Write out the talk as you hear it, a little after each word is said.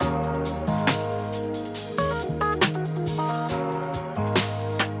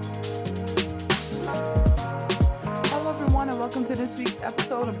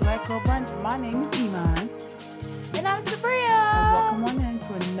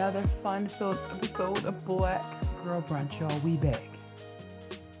another fun-filled episode of Black Girl Brunch, y'all. We back.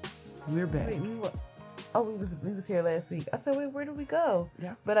 We're back. Wait, we was here last week. I said, wait, where did we go?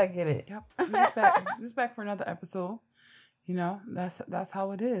 Yep. But I get it. Yep. We're just back. Just back for another episode. You know, that's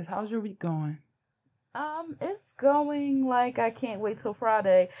how it is. How's your week going? It's going like I can't wait till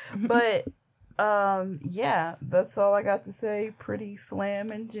Friday. But yeah, that's all I got to say. Pretty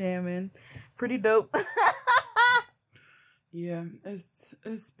slamming, jamming, pretty dope. Yeah,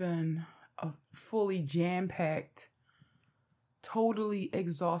 it's been a fully jam-packed, totally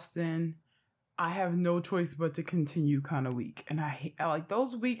exhausting, I have no choice but to continue kind of week. And I like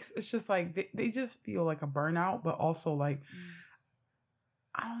those weeks. It's just like they just feel like a burnout, but also like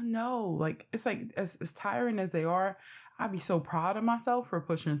I don't know, like it's like as tiring as they are, I'd be so proud of myself for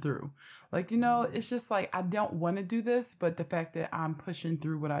pushing through. Like, you know, it's just like I don't want to do this, but the fact that I'm pushing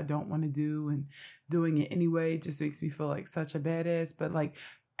through what I don't want to do and doing it anyway just makes me feel like such a badass. But like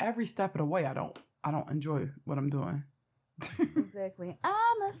every step of the way, I don't enjoy what I'm doing. Exactly.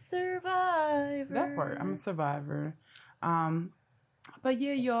 I'm a survivor. That part, I'm a survivor. But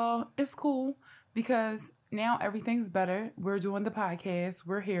yeah, y'all, it's cool because now everything's better. We're doing the podcast.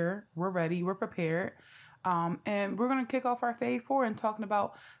 We're here. We're ready. We're prepared. And we're going to kick off our Fave 4 and talking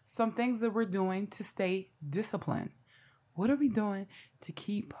about some things that we're doing to stay disciplined. What are we doing to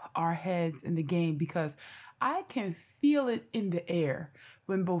keep our heads in the game? Because I can feel it in the air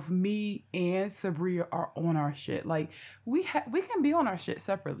when both me and Sabria are on our shit. Like, we can be on our shit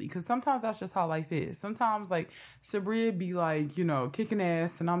separately because sometimes that's just how life is. Sometimes, like, Sabria be, like, you know, kicking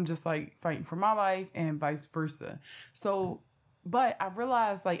ass and I'm just, like, fighting for my life and vice versa. So, but I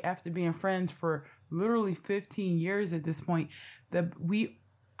realized, like, after being friends for literally 15 years at this point, that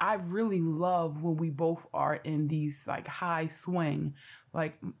I really love when we both are in these like high swing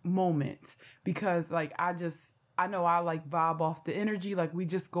like moments because like I know I like vibe off the energy, like we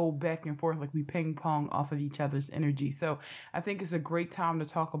just go back and forth, like we ping pong off of each other's energy. So I think it's a great time to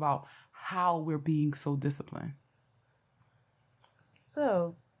talk about how we're being so disciplined.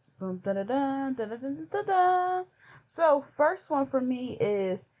 So, so first one for me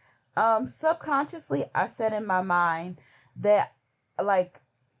is subconsciously I set in my mind that like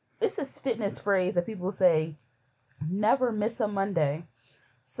it's this fitness phrase that people say, never miss a Monday.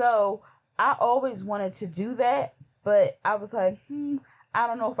 So I always wanted to do that, but I was like, I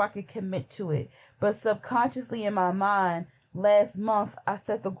don't know if I could commit to it. But subconsciously in my mind, last month, I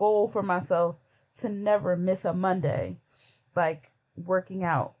set the goal for myself to never miss a Monday, like working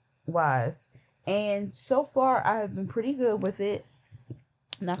out wise. And so far, I have been pretty good with it.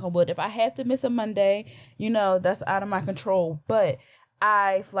 Knock on wood. If I have to miss a Monday, you know, that's out of my control. But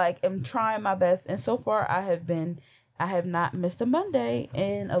I am trying my best, and so far I have not missed a Monday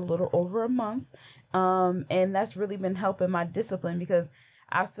in a little over a month, and that's really been helping my discipline because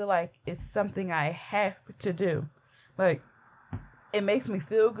I feel like it's something I have to do. Like, it makes me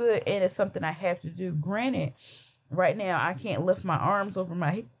feel good, and it's something I have to do. Granted, right now I can't lift my arms over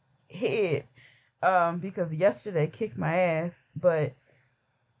my head because yesterday kicked my ass, but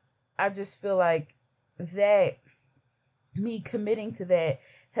I just feel like that me committing to that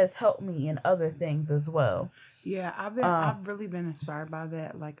has helped me in other things as well. Yeah, I've really been inspired by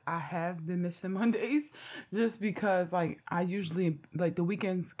that. Like I have been missing Mondays just because like I usually like the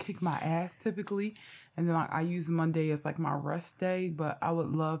weekends kick my ass typically, and then like I use Monday as like my rest day, but I would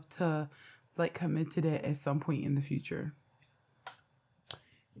love to like commit to that at some point in the future.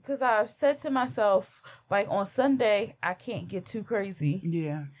 Because I've said to myself, like on Sunday I can't get too crazy.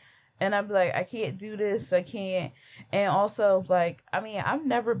 Yeah. And I'm like, I can't do this. I can't. And also, like, I mean, I've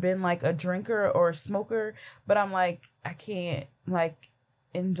never been, like, a drinker or a smoker. But I'm like, I can't, like,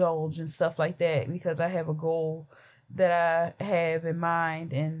 indulge and stuff like that. Because I have a goal that I have in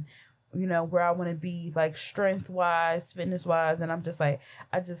mind. And, you know, where I want to be, like, strength-wise, fitness-wise. And I'm just like,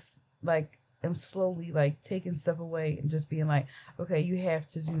 I'm slowly, like, taking stuff away. And just being like, okay, you have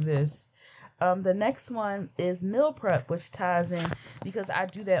to do this. The next one is meal prep, which ties in because I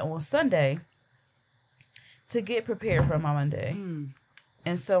do that on Sunday to get prepared for my Monday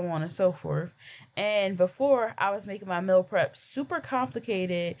and so on and so forth. And before I was making my meal prep super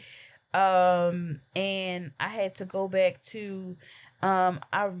complicated. And I had to go back to,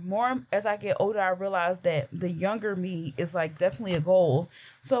 as I get older, I realize that the younger me is like definitely a goal.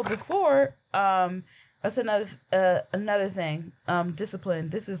 So before, that's another thing. Discipline.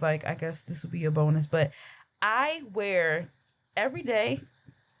 This is like, I guess this would be a bonus, but I wear every day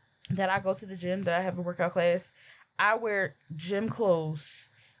that I go to the gym, that I have a workout class, I wear gym clothes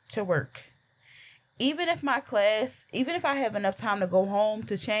to work. Even if I have enough time to go home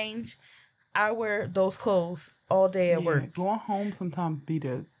to change, I wear those clothes all day at work. Going home sometimes be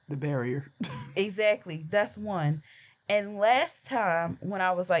the barrier. Exactly. That's one. And last time when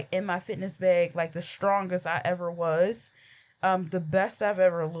I was like in my fitness bag, like the strongest I ever was, the best I've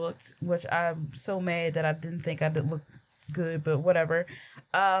ever looked, which I'm so mad that I didn't think I did look good, but whatever.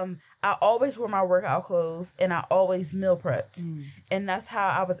 I always wore my workout clothes and I always meal prepped. And that's how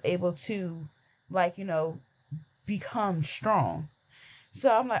I was able to, like, you know, become strong. So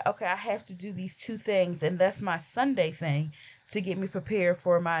I'm like, okay, I have to do these two things, and that's my Sunday thing to get me prepared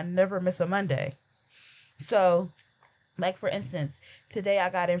for my never miss a Monday. So, like, for instance, today I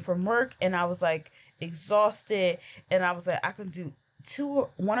got in from work and I was like exhausted, and I was like, I can do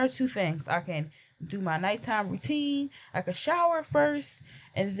one or two things. I can do my nighttime routine, I could shower first,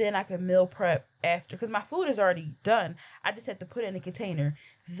 and then I can meal prep after, because my food is already done. I just have to put it in a container.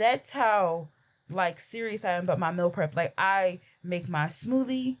 That's how, like, serious I am about my meal prep. Like, I make my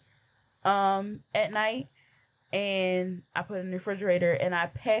smoothie at night, and I put it in the refrigerator, and I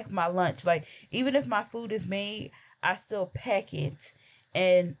pack my lunch. Like, even if my food is made, I still pack it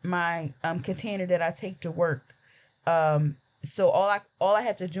in my container that I take to work. So all I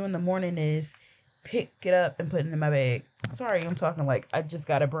have to do in the morning is pick it up and put it in my bag. Sorry, I'm talking like I just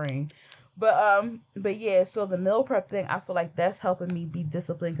got a brain. But yeah, so the meal prep thing, I feel like that's helping me be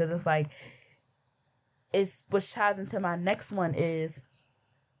disciplined, because it's like, it's, which ties into my next one is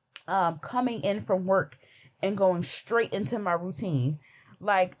coming in from work and going straight into my routine.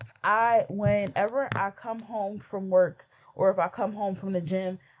 Like, whenever I come home from work, or if I come home from the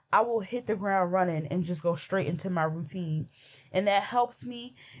gym, I will hit the ground running and just go straight into my routine. And that helps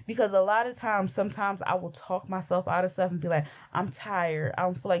me, because a lot of times, sometimes I will talk myself out of stuff and be like, I'm tired, I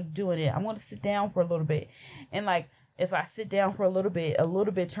don't feel like doing it, I want to sit down for a little bit. And like, if I sit down for a little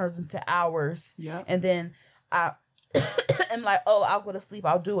bit turns into hours. Yeah. And then I am like, oh, I'll go to sleep,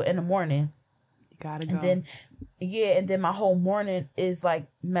 I'll do it in the morning. You gotta go. And then my whole morning is like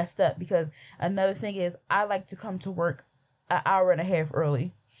messed up, because another thing is, I like to come to work an hour and a half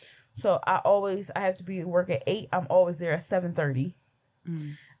early. So I have to be at work at 8. I'm always there at 7:30.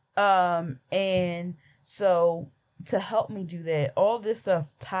 And so to help me do that, all this stuff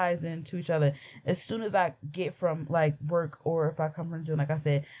ties into each other. As soon as I get from like work, or if I come from gym, like I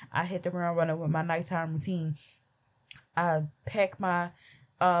said, I hit the ground running with my nighttime routine. I pack my,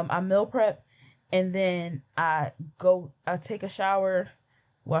 I meal prep, and then I take a shower,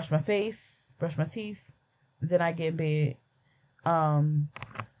 wash my face, brush my teeth, then I get in bed.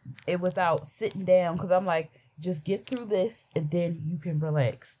 Without sitting down, because I'm like, just get through this and then you can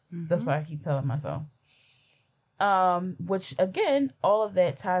relax. That's what I keep telling myself. Which again, all of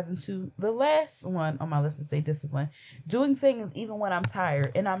that ties into the last one on my list, to stay disciplined. Doing things even when I'm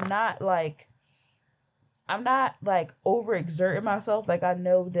tired, and I'm not like overexerting myself. Like, I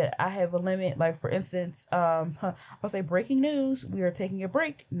know that I have a limit. Like, for instance, I'll say, breaking news, we are taking a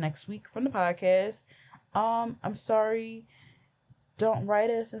break next week from the podcast. I'm sorry. Don't write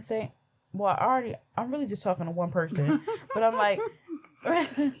us and say, well, I'm really just talking to one person, but I'm like,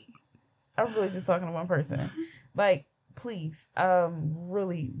 I'm really just talking to one person. Like, please,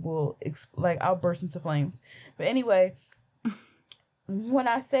 really will, I'll burst into flames. But anyway, when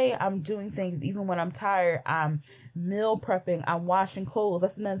I say I'm doing things even when I'm tired, I'm meal prepping, I'm washing clothes.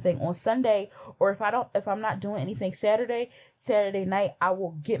 That's another thing. On Sunday, or if I'm not doing anything Saturday night, I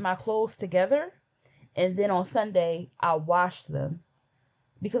will get my clothes together, and then on Sunday I'll wash them.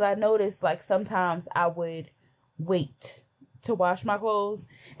 Because I noticed, like, sometimes I would wait to wash my clothes,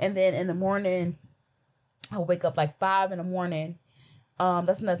 and then in the morning I'll wake up like 5 in the morning.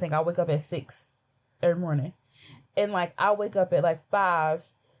 That's another thing. I wake up at 6 every morning. And like, I wake up at like 5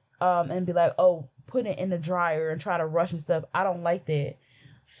 and be like, oh, put it in the dryer and try to rush and stuff. I don't like that.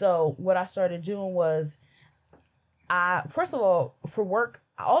 So what I started doing was, first of all, for work,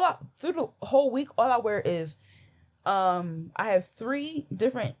 through the whole week, all I wear is I have 3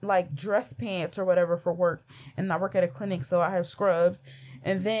 different like dress pants or whatever for work, and I work at a clinic, so I have scrubs,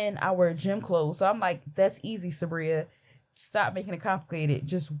 and then I wear gym clothes. So I'm like, that's easy, Sabria. Stop making it complicated.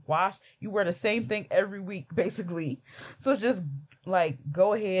 Just wash. You wear the same thing every week, basically. So just like,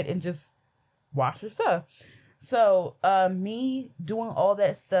 go ahead and just wash your stuff. So me doing all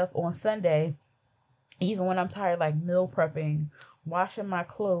that stuff on Sunday, even when I'm tired, like meal prepping, washing my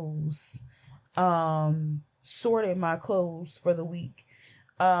clothes, sorting my clothes for the week,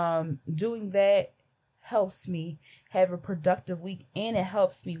 doing that helps me have a productive week, and it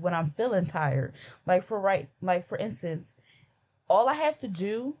helps me when I'm feeling tired. For instance, all I have to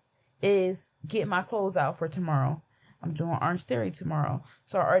do is get my clothes out for tomorrow. I'm doing Orange Theory tomorrow,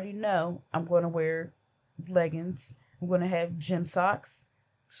 so I already know I'm going to wear leggings, I'm going to have gym socks,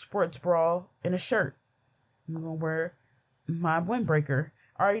 sports bra, and a shirt. I'm going to wear my windbreaker.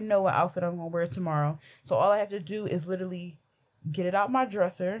 I already know what outfit I'm going to wear tomorrow. So all I have to do is literally get it out my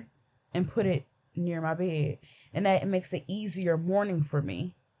dresser and put it near my bed. And that makes it easier morning for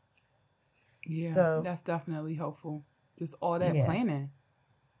me. Yeah, so that's definitely helpful. Just all that planning.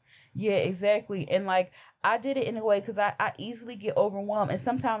 Yeah, exactly. And like, I did it in a way because I easily get overwhelmed. And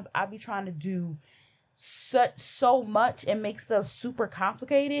sometimes I be trying to do so much and make stuff super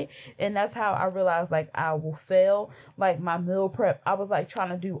complicated. And that's how I realized like I will fail. Like my meal prep, I was like trying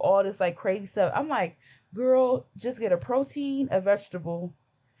to do all this like crazy stuff. I'm like, girl, just get a protein, a vegetable,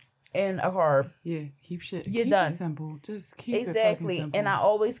 and a carb. Yeah, keep You're done. It simple. Just keep exactly. it simple. And I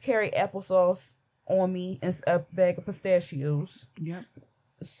always carry applesauce on me and a bag of pistachios. Yep.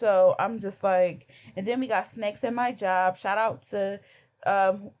 So I'm just like, and then we got snacks at my job. Shout out to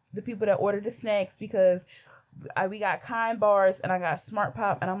the people that ordered the snacks because we got Kind bars and I got Smart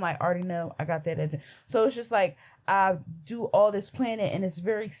Pop, and I'm like, I already know I got that. So it's just like I do all this planning and it's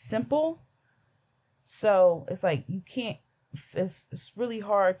very simple. So it's like you can't. It's really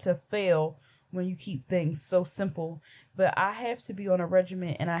hard to fail when you keep things so simple. But I have to be on a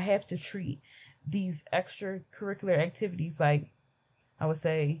regimen and I have to treat these extracurricular activities like I would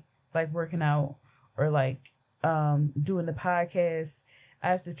say like working out or like doing the podcast. I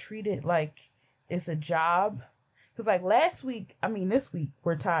have to treat it like it's a job. Because like this week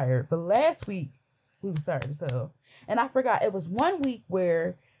we're tired, but last week we were tired as hell. And I forgot it was 1 week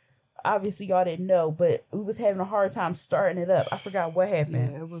where obviously y'all didn't know, but we was having a hard time starting it up. I forgot what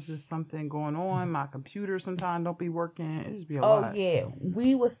happened. Yeah, it was just something going on. My computer sometimes don't be working. It just be a lot. Oh yeah,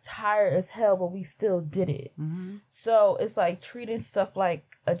 we was tired as hell, but we still did it. Mm-hmm. So it's like treating stuff like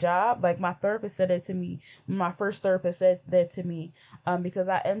a job. Like my therapist said that to me. My first therapist said that to me, because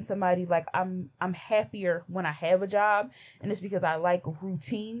I am somebody like I'm happier when I have a job, and it's because I like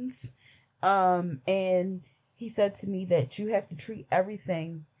routines. And he said to me that you have to treat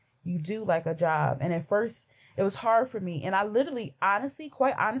everything you do like a job. And at first it was hard for me, and I literally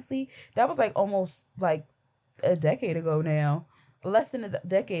quite honestly that was like almost like a decade ago now, less than a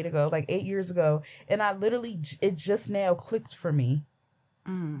decade ago, like 8 years ago, and I literally it just now clicked for me.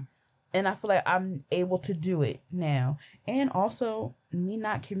 And I feel like I'm able to do it now. And also me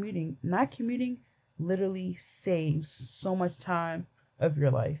not commuting literally saves so much time of your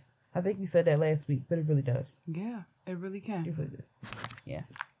life. I think we said that last week, but it really does. Yeah, it really can. It really does. Yeah.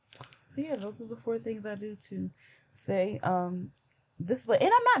 So yeah, those are the 4 things I do to stay disciplined.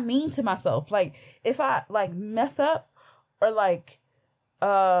 And I'm not mean to myself. Like if I like mess up or like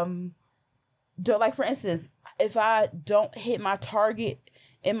like for instance, if I don't hit my target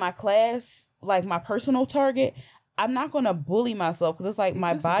in my class, like my personal target, I'm not gonna bully myself because it's like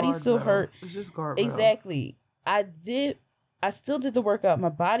my body still hurts. It's just guardrails. Exactly. I still did the workout. My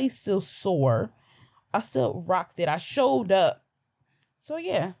body's still sore. I still rocked it. I showed up. So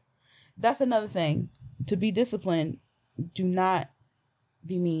yeah. That's another thing. To be disciplined, do not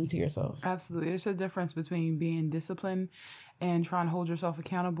be mean to yourself. Absolutely. There's a difference between being disciplined and trying to hold yourself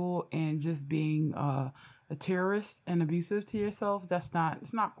accountable and just being a terrorist and abusive to yourself. It's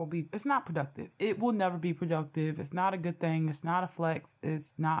not productive. It will never be productive. It's not a good thing. It's not a flex.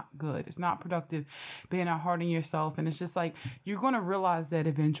 It's not good. It's not productive being out hard on yourself. And it's just like, you're going to realize that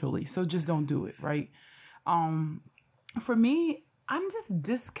eventually. So just don't do it. Right. For me, I'm just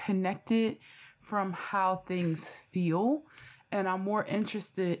disconnected from how things feel, and I'm more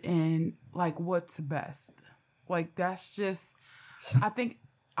interested in like what's best. Like that's just, I think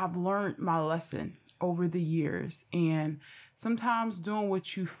I've learned my lesson over the years, and sometimes doing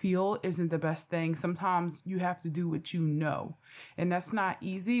what you feel isn't the best thing. Sometimes you have to do what you know, and that's not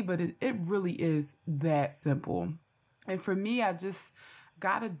easy, but it really is that simple. And for me, I just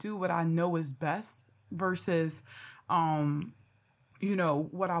gotta do what I know is best versus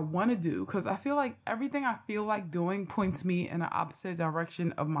what I want to do, because I feel like everything I feel like doing points me in the opposite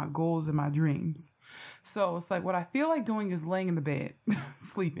direction of my goals and my dreams. So it's like what I feel like doing is laying in the bed,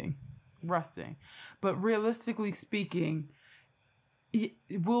 sleeping, resting. But realistically speaking,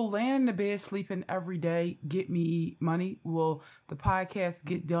 will laying in the bed sleeping every day get me money? Will the podcast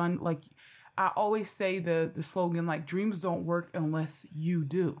get done? Like I always say the slogan, like dreams don't work unless you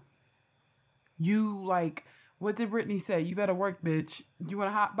do. You like... What did Brittany say? You better work, bitch. You want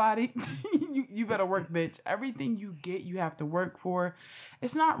a hot body? you better work, bitch. Everything you get, you have to work for.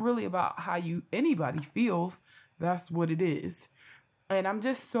 It's not really about how anybody feels. That's what it is. And I'm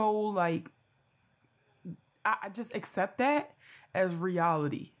just so like, I just accept that as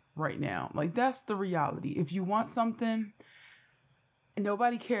reality right now. Like that's the reality. If you want something,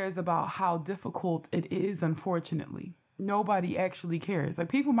 nobody cares about how difficult it is, unfortunately. Nobody actually cares. Like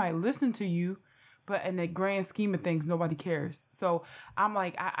people might listen to you, but in the grand scheme of things, nobody cares. So I'm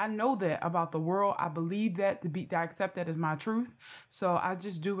like, I know that about the world. I believe that I accept that as my truth. So I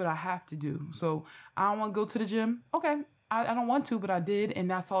just do what I have to do. So I don't want to go to the gym. Okay. I don't want to, but I did. And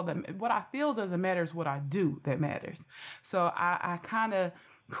that's all that, what I feel doesn't matter, is what I do that matters. So I kind of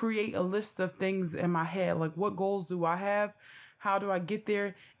create a list of things in my head. Like, what goals do I have? How do I get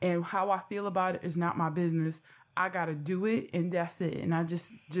there? And how I feel about it is not my business. I got to do it, and that's it. And I just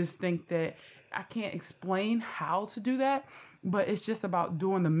think that I can't explain how to do that, but it's just about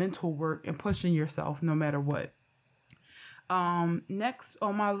doing the mental work and pushing yourself no matter what. Next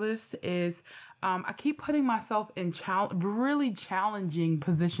on my list is I keep putting myself in really challenging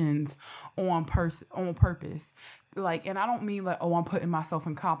positions on purpose. Like, and I don't mean like, oh, I'm putting myself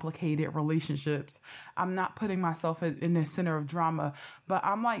in complicated relationships. I'm not putting myself in the center of drama, but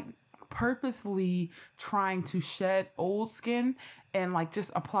I'm like purposely trying to shed old skin and like just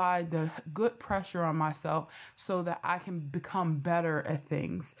apply the good pressure on myself so that I can become better at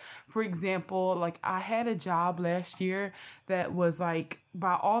things. For example, like I had a job last year that was like,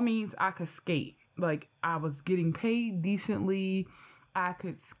 by all means, I could skate. Like I was getting paid decently. I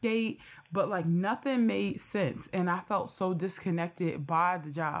could skate, but like nothing made sense. And I felt so disconnected by the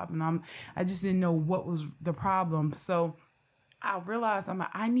job. And I just didn't know what was the problem. So I realized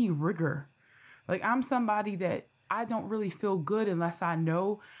I need rigor. Like I'm somebody that I don't really feel good unless I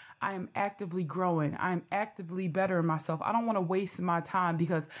know I am actively growing. I'm actively bettering myself. I don't want to waste my time,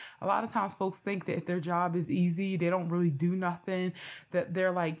 because a lot of times folks think that if their job is easy, they don't really do nothing, that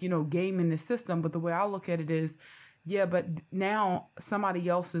they're like, gaming the system. But the way I look at it is, yeah, but now somebody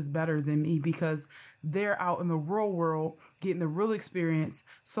else is better than me because they're out in the real world getting the real experience,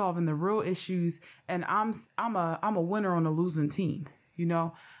 solving the real issues, and I'm a winner on a losing team.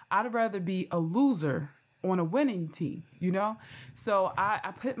 I'd rather be a loser on a winning team. So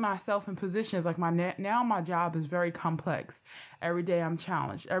I put myself in positions like now my job is very complex. Every day I'm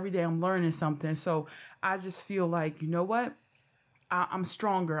challenged. Every day I'm learning something. So I just feel like, you know what? I'm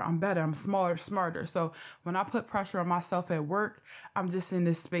stronger, I'm better, I'm smarter. So when I put pressure on myself at work, I'm just in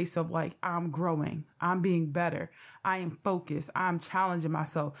this space of like, I'm growing, I'm being better, I am focused, I'm challenging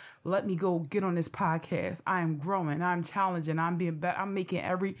myself. Let me go get on this podcast. I am growing, I'm challenging, I'm being better. I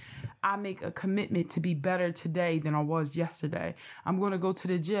make a commitment to be better today than I was yesterday. I'm going to go to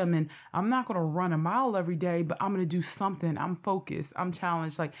the gym, and I'm not going to run a mile every day, but I'm going to do something. I'm focused, I'm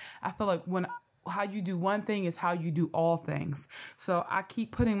challenged. Like I feel like how you do one thing is how you do all things. So I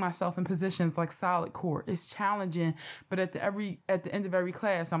keep putting myself in positions like solid core. It's challenging, but at the end of every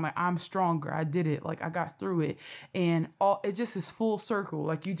class, I'm like, I'm stronger. I did it. Like I got through it. And it just is full circle.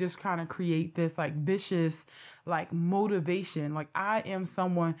 Like you just kind of create this like vicious, like motivation. Like I am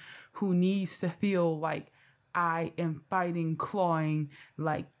someone who needs to feel like I am fighting, clawing,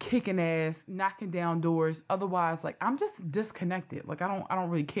 like kicking ass, knocking down doors. Otherwise, like I'm just disconnected. Like I don't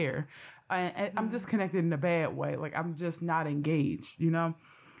really care. I'm disconnected in a bad way. Like I'm just not engaged,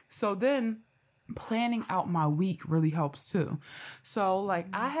 So then planning out my week really helps too. So like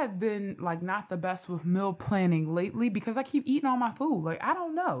I have been like not the best with meal planning lately because I keep eating all my food. Like I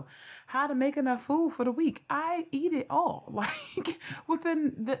don't know how to make enough food for the week. I eat it all like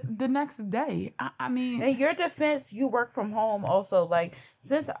within the next day. I mean, in your defense, you work from home also. Like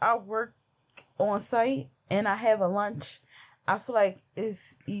since I work on site and I have a lunch, I feel like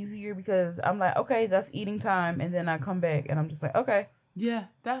it's easier because I'm like, okay, that's eating time. And then I come back and I'm just like, okay. Yeah,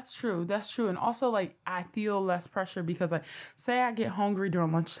 that's true. And also, like, I feel less pressure because, like, say I get hungry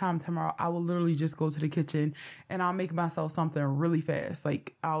during lunchtime tomorrow, I will literally just go to the kitchen and I'll make myself something really fast.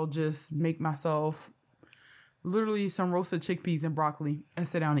 Like, I'll just make myself literally some roasted chickpeas and broccoli and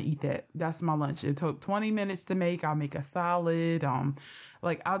sit down and eat that. That's my lunch. It took 20 minutes to make. I'll make a salad. I'll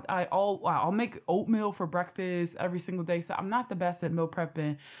make oatmeal for breakfast every single day. So I'm not the best at meal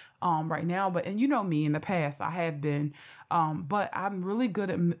prepping right now, and you know me, in the past I have been, but I'm really good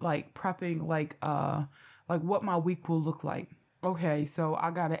at like prepping like what my week will look like. Okay, so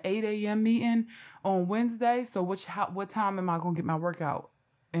I got an 8 a.m. meeting on Wednesday. So what time am I gonna get my workout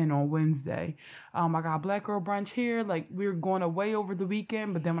in on Wednesday? I got Black Girl Brunch here. Like we're going away over the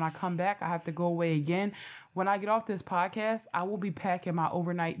weekend, but then when I come back, I have to go away again. When I get off this podcast, I will be packing my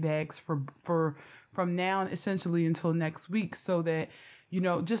overnight bags for from now essentially until next week, so that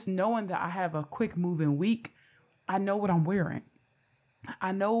just knowing that I have a quick moving week, I know what I'm wearing.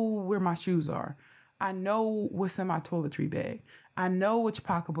 I know where my shoes are. I know what's in my toiletry bag. I know which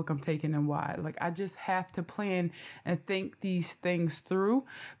pocketbook I'm taking and why. Like, I just have to plan and think these things through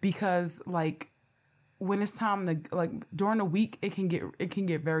because, like, when it's time to, like, during the week, it can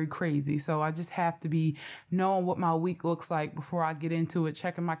get very crazy. So I just have to be knowing what my week looks like before I get into it,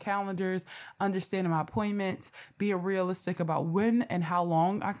 checking my calendars, understanding my appointments, being realistic about when and how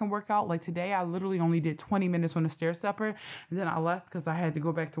long I can work out. Like today, I literally only did 20 minutes on the stair stepper, and then I left because I had to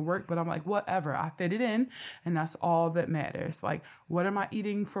go back to work. But I'm like, whatever, I fit it in, and that's all that matters. Like, what am I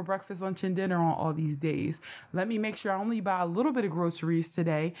eating for breakfast, lunch, and dinner on all these days? Let me make sure I only buy a little bit of groceries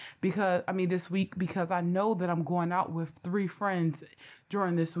today this week, because I know that I'm going out with 3 friends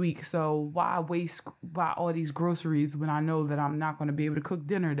during this week. So why waste buy all these groceries when I know that I'm not going to be able to cook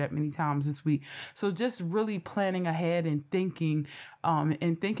dinner that many times this week? So just really planning ahead and thinking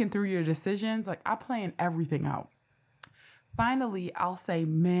through your decisions. Like, I plan everything out. Finally, I'll say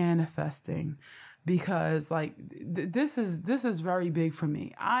manifesting, because like this is very big for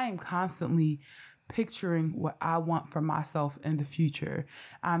me. I am constantly picturing what I want for myself in the future.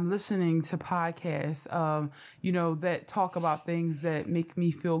 I'm listening to podcasts, that talk about things that make me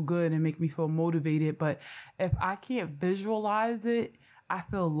feel good and make me feel motivated. But if I can't visualize it, I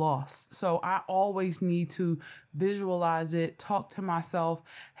feel lost. So I always need to visualize it, talk to myself,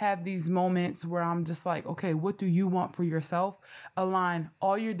 have these moments where I'm just like, okay, what do you want for yourself? Align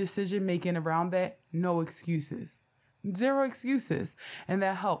all your decision making around that. No excuses. 0 excuses. And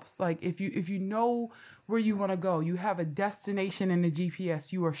that helps. Like, if you know where you want to go, you have a destination in the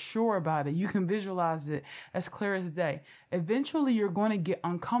GPS, you are sure about it, you can visualize it as clear as day. Eventually, you're going to get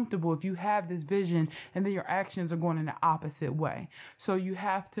uncomfortable if you have this vision and then your actions are going in the opposite way. So you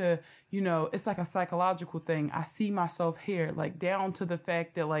have to, it's like a psychological thing. I see myself here, like down to the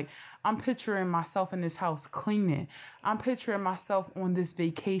fact that like I'm picturing myself in this house cleaning. I'm picturing myself on this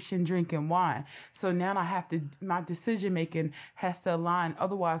vacation drinking wine. So now my decision making has to align.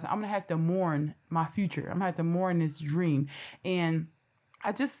 Otherwise, I'm going to have to mourn my future. I'm going to have to mourn this dream. And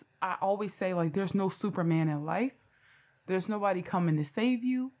I always say, like, there's no Superman in life. There's nobody coming to save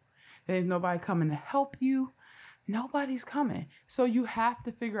you. There's nobody coming to help you. Nobody's coming. So you have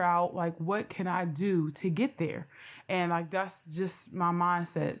to figure out, like, what can I do to get there? And like, that's just my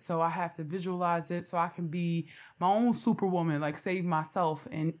mindset. So I have to visualize it so I can be my own superwoman, like save myself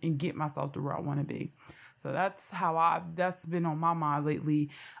and get myself to where I want to be. So that's been on my mind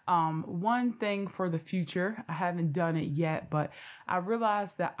lately. One thing for the future, I haven't done it yet, but I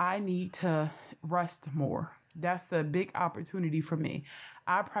realized that I need to rest more. That's a big opportunity for me.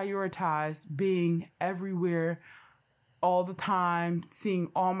 I prioritize being everywhere all the time, seeing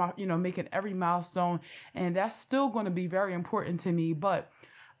all my, making every milestone. And that's still going to be very important to me. But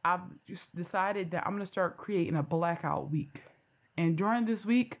I've just decided that I'm going to start creating a blackout week. And during this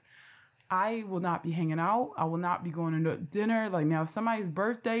week, I will not be hanging out. I will not be going to dinner. Like, now, if somebody's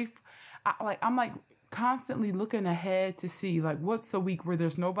birthday, I'm constantly looking ahead to see, like, what's a week where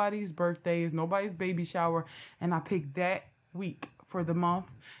there's nobody's birthday, is nobody's baby shower, and I pick that week for the month.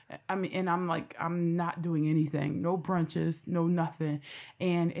 And I'm not doing anything, no brunches, no nothing.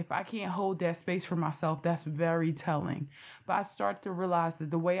 And if I can't hold that space for myself, that's very telling. But I start to realize that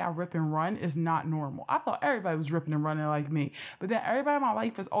the way I rip and run is not normal. I thought everybody was ripping and running like me, but then everybody in my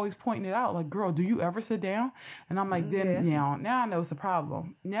life is always pointing it out, like, girl, do you ever sit down? And I'm like, now I know it's a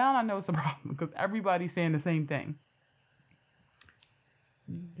problem. Now I know it's a problem because everybody's saying the same thing.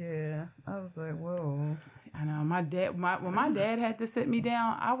 Yeah, I was like, whoa. I know when my dad had to sit me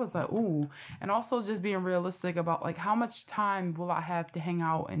down, I was like, ooh. And also just being realistic about, like, how much time will I have to hang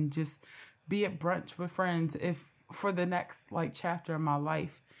out and just be at brunch with friends if for the next, like, chapter of my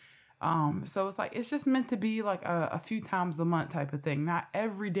life. So it's like, it's just meant to be like a few times a month type of thing. Not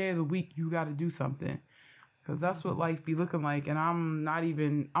every day of the week you got to do something. Because that's what life be looking like. And I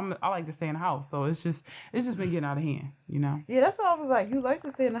like to stay in the house. So it's just been getting out of hand, Yeah, that's what I was like. You like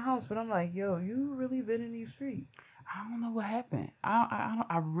to stay in the house. But I'm like, yo, you really been in these streets. I don't know what happened.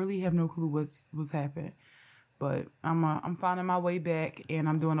 I really have no clue what's happened. But I'm finding my way back. And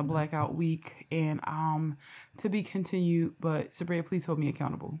I'm doing a blackout week. And to be continued. But Sabria, please hold me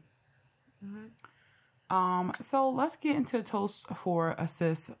accountable. Mm-hmm. So let's get into a toast for a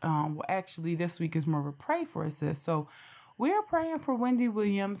sis. Well, actually, this week is more of a pray for a sis. So we are praying for Wendy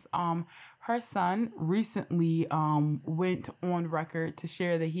Williams. Her son recently went on record to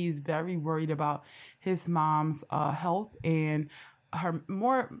share that he's very worried about his mom's health and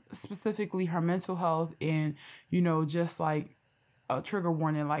more specifically her mental health, and just like a trigger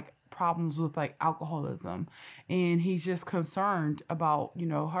warning, like problems with like alcoholism. And he's just concerned about,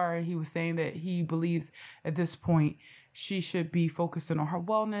 her. He was saying that he believes at this point she should be focusing on her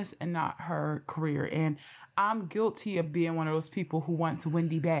wellness and not her career. And I'm guilty of being one of those people who wants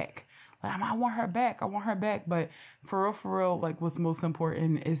Wendy back. Like, I want her back. But for real, like, what's most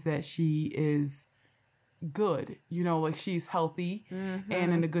important is that she is good, you know, like she's healthy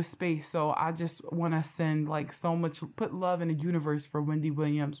and in a good space. So I just want to send like so much, put love in the universe for Wendy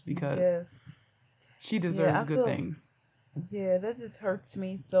Williams because she deserves good things. Yeah, that just hurts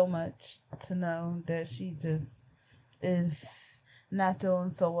me so much to know that she just is not doing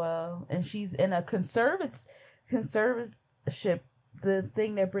so well, and she's in a conservatorship, the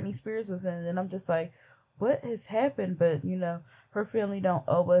thing that Britney Spears was in, and I'm just like, what has happened? But you know, her family don't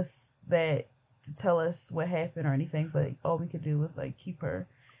owe us that to tell us what happened or anything, but all we could do was like keep her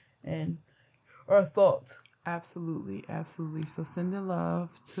in our thoughts. Absolutely. So sending love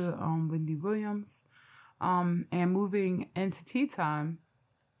to Wendy Williams. And moving into tea time.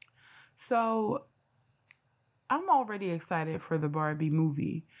 So I'm already excited for the Barbie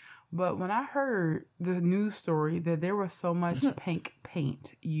movie, but when I heard the news story that there was so much pink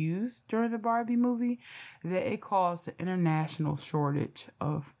paint used during the Barbie movie that it caused an international shortage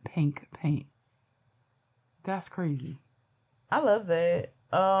of pink paint. That's crazy. I love that.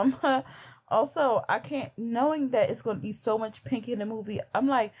 Also, I can't, knowing that it's going to be so much pink in the movie, I'm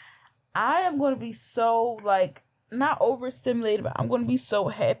like, I am going to be so, like, not overstimulated, but I'm going to be so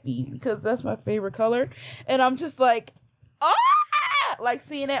happy because that's my favorite color. And I'm just like, like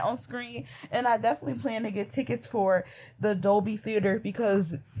seeing that on screen. And I definitely plan to get tickets for the Dolby Theater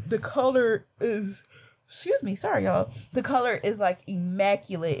because the color is, sorry, y'all. The color is, like,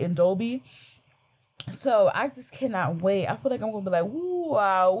 immaculate in Dolby. So I just cannot wait. I feel like I'm going to be like, woo,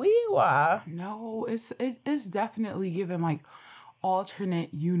 wow, wee, wow. No, it's definitely giving, like,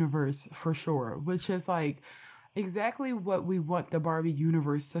 alternate universe for sure, which is like exactly what we want the Barbie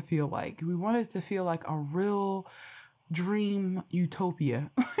universe to feel like. We want it to feel like a real dream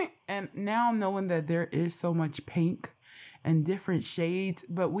utopia. And now knowing that there is so much pink and different shades,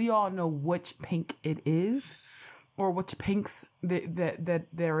 but we all know which pink it is, or which pinks that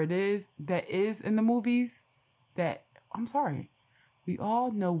there it is that is in the movies. That I'm sorry, we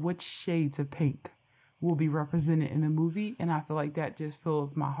all know which shades of pink will be represented in the movie, and I feel like that just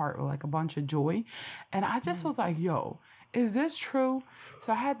fills my heart with like a bunch of joy. And I just was like, yo, is this true?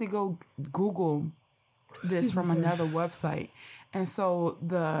 So I had to go Google this from another website. And so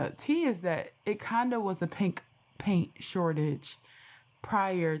the tea is that it kind of was a pink paint shortage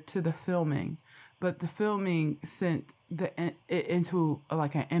prior to the filming, but the filming sent it into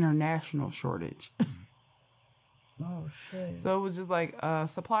like an international shortage. Oh shit. So it was just like a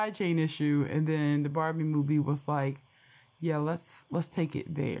supply chain issue, and then the Barbie movie was like, yeah, let's take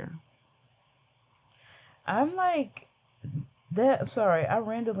it there. I'm like that. Sorry, I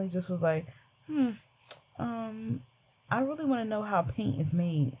randomly just was like, I really want to know how paint is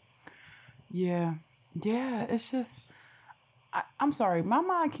made. Yeah. It's just, I'm sorry, my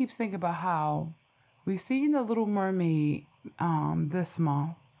mind keeps thinking about how we seen the Little Mermaid this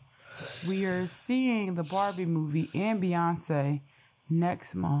month. We are seeing the Barbie movie and Beyonce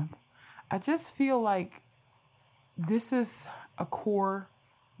next month. I just feel like this is a core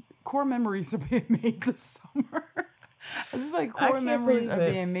memories are being made this summer. I just like core memories are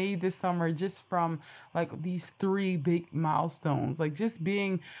being made this summer just from like these 3 big milestones. Like just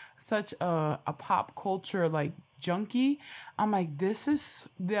being such a pop culture like junkie. I'm like, this is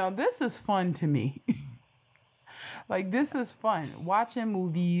fun to me. Like, this is fun. Watching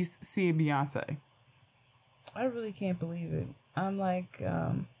movies, seeing Beyonce. I really can't believe it. I'm like,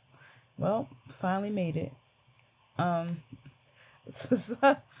 well, finally made it. I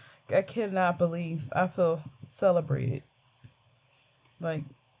cannot believe. I feel celebrated. Like,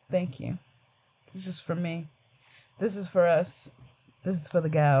 thank you. This is just for me. This is for us. This is for the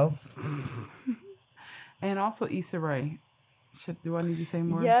gals. And also Issa Rae. Do I need to say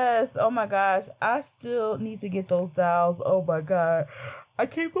more? Yes. Oh my gosh. I still need to get those dolls. Oh my God. I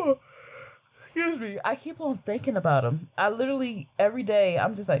keep on thinking about them. I literally, every day,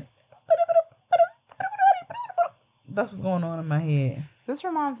 I'm just like, that's what's going on in my head. This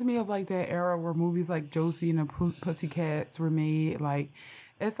reminds me of like that era where movies like Josie and the Pussycats were made. Like,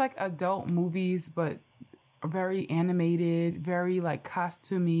 it's like adult movies, but very animated, very like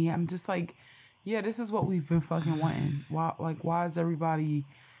costumey. I'm just like, yeah, this is what we've been fucking wanting. Why is everybody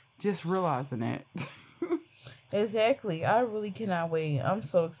just realizing it? Exactly. I really cannot wait. I'm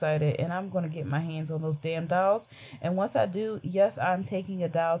so excited, and I'm going to get my hands on those damn dolls. And once I do, yes, I'm taking a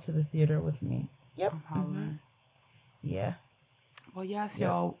doll to the theater with me. Yep. Mm-hmm. Yeah. Well, yes,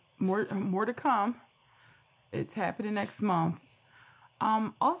 y'all. More to come. It's happening next month.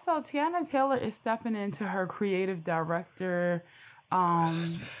 Also, Tiana Taylor is stepping into her creative director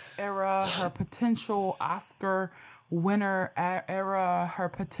era, her potential Oscar winner era, her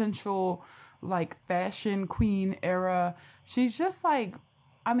potential like fashion queen era. She's just like,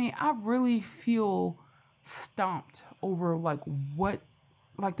 I mean, I really feel stumped over like what,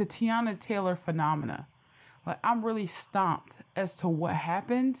 like the Tiana Taylor phenomena. Like I'm really stumped as to what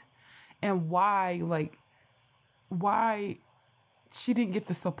happened and why she didn't get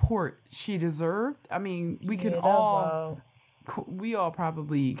the support she deserved. I mean, we all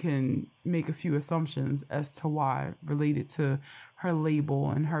probably can make a few assumptions as to why, related to her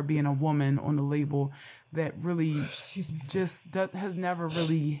label and her being a woman on the label that really has never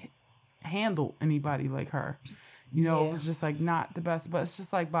really handled anybody like her. You know, it was just like not the best, but it's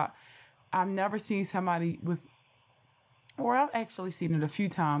just like, but I've never seen somebody with, or I've actually seen it a few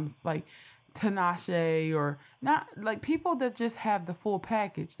times, like Tinashe, or not, like people that just have the full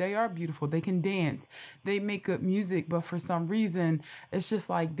package. They are beautiful. They can dance. They make good music, but for some reason, it's just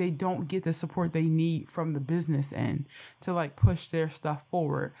like they don't get the support they need from the business end to like push their stuff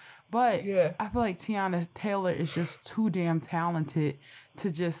forward. But I feel like Tiana Taylor is just too damn talented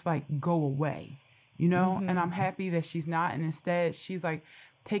to just like go away, you know? And I'm happy that she's not. And instead, she's like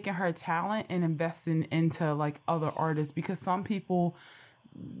taking her talent and investing into like other artists, because some people,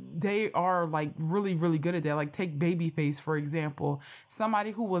 they are like really, really good at that. Like take Babyface, for example,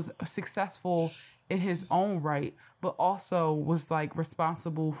 somebody who was successful in his own right, but also was like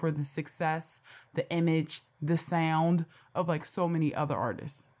responsible for the success, the image, the sound of like so many other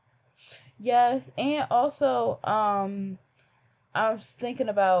artists. Yes, and also I was thinking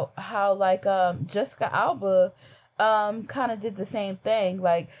about how like Jessica Alba kind of did the same thing,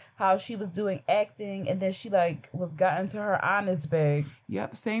 like how she was doing acting and then she like was got into her honest bag.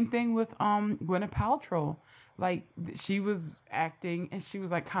 Yep, same thing with Gwyneth Paltrow. Like she was acting and she was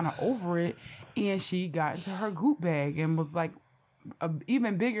like kind of over it, and she got into her goop bag and was like a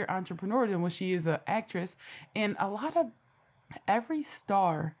even bigger entrepreneur than what she is an actress. And a lot of every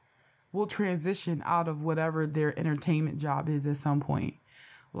star will transition out of whatever their entertainment job is at some point.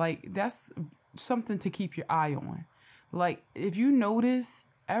 Like that's something to keep your eye on. Like if you notice,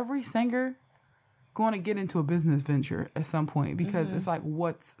 every singer going to get into a business venture at some point, because it's like,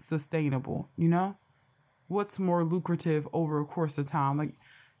 what's sustainable, you know? What's more lucrative over a course of time? Like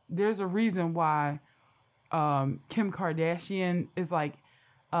there's a reason why Kim Kardashian is like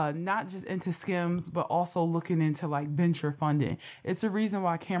not just into Skims, but also looking into like venture funding. It's a reason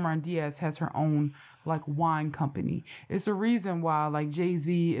why Cameron Diaz has her own like wine company. It's a reason why like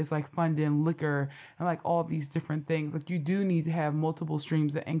Jay-Z is like funding liquor and like all these different things. Like you do need to have multiple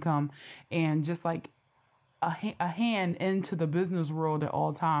streams of income and just like a hand into the business world at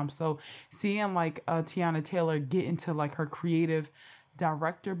all times. So seeing like Tiana Taylor get into like her creative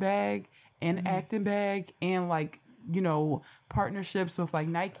director bag and acting bag and like, you know, partnerships with like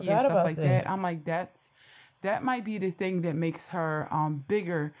Nike and stuff like that. I'm like, that might be the thing that makes her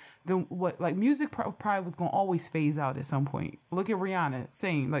bigger than what, like music probably was going to always phase out at some point. Look at Rihanna,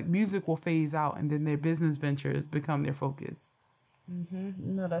 same, like music will phase out and then their business ventures become their focus.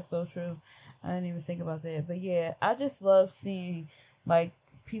 No, that's so true. I didn't even think about that. But yeah, I just love seeing like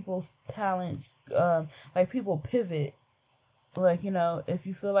people's talents, like people pivot. Like, you know, if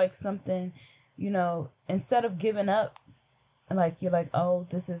you feel like something, you know, instead of giving up, like you're like, oh,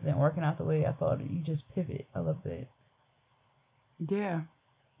 this isn't working out the way I thought, you just pivot. I love that.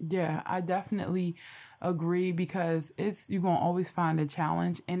 Yeah, I definitely agree, because you're going to always find a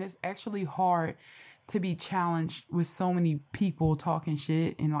challenge, and it's actually hard to be challenged with so many people talking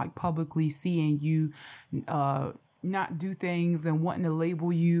shit and like publicly seeing you not do things and wanting to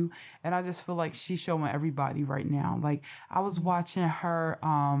label you. And I just feel like she's showing everybody right now. Like I was watching her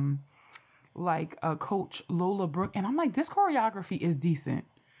coach Lola Brooke, and I'm like, this choreography is decent.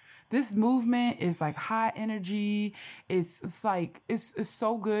 This movement is like high energy. It's like it's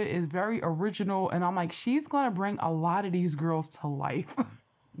so good. It's very original, and I'm like, she's gonna bring a lot of these girls to life.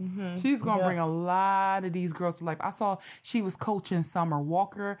 She's gonna bring a lot of these girls to life. I saw she was coaching Summer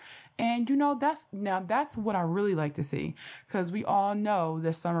Walker, and you know that's what I really like to see, because we all know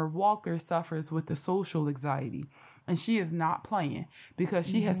that Summer Walker suffers with the social anxiety, and she is not playing, because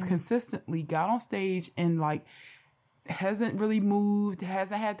she has consistently got on stage and like hasn't really moved,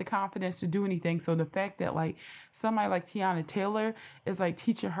 hasn't had the confidence to do anything. So the fact that like somebody like Tiana Taylor is like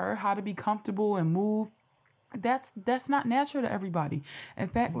teaching her how to be comfortable and move, that's not natural to everybody. In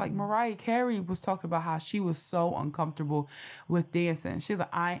fact, like Mariah Carey was talking about how she was so uncomfortable with dancing. She's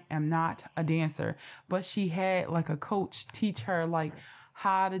like, I am not a dancer, but she had like a coach teach her like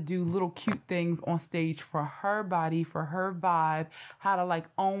how to do little cute things on stage for her body, for her vibe, how to like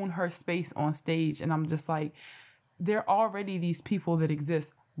own her space on stage. And I'm just like, there are already these people that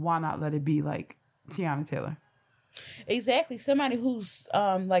exist. Why not let it be like Tiana Taylor? Exactly. Somebody who's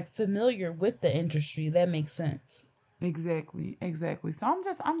like familiar with the industry. That makes sense. Exactly. So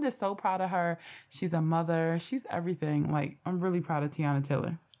I'm just so proud of her. She's a mother. She's everything. Like, I'm really proud of Tiana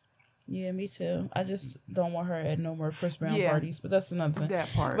Taylor. Yeah, me too. I just don't want her at no more Chris Brown Yeah, parties, but that's another thing.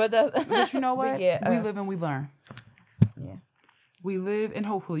 that part. But you know what? Yeah, we live and we learn. Yeah. We live and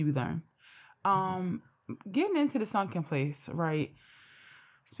hopefully we learn. Getting into the sunken place, right?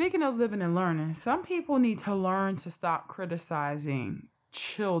 Speaking of living and learning, some people need to learn to stop criticizing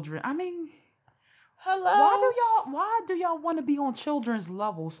children. I mean, hello. Why do y'all want to be on children's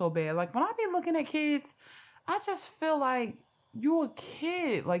level so bad? Like, when I be looking at kids, I just feel like you a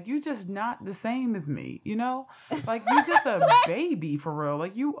kid. Like, you just not the same as me, you know? Like, you just a baby for real.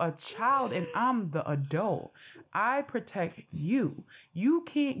 Like, you a child and I'm the adult. I protect you. You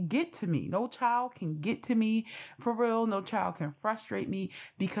can't get to me. No child can get to me for real. No child can frustrate me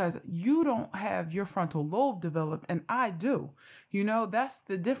because you don't have your frontal lobe developed and I do. You know, that's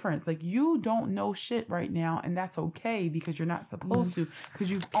the difference. Like, you don't know shit right now and that's okay because you're not supposed to,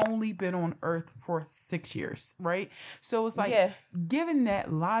 because you've only been on Earth for 6 years, right? So it's like, given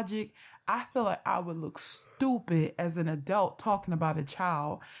that logic, I feel like I would look stupid as an adult talking about a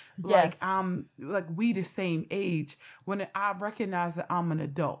child. Like, we the same age when I recognize that I'm an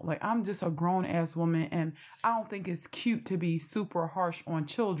adult. Like, I'm just a grown ass woman and I don't think it's cute to be super harsh on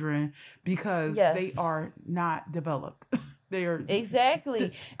children because they are not developed. They are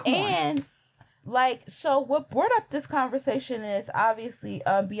exactly. And like, so what brought up this conversation is obviously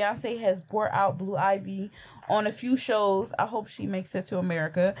Beyonce has brought out Blue Ivy on a few shows. I hope she makes it to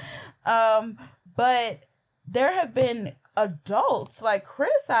America. But there have been adults like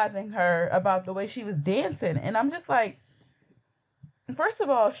criticizing her about the way she was dancing. And I'm just like, first of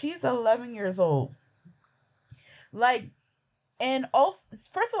all, she's 11 years old. Like, and also,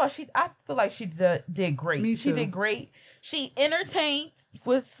 first of all, I feel like she did great. Me too. She did great. She entertained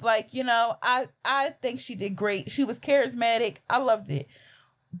with, like, you know, I think she did great. She was charismatic. I loved it.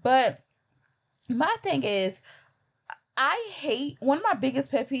 But my thing is, I hate, one of my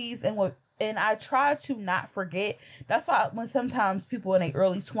biggest pet peeves, and I try to not forget. That's why when sometimes people in their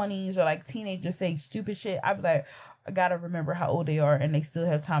early 20s or like teenagers say stupid shit, I be like, I gotta remember how old they are and they still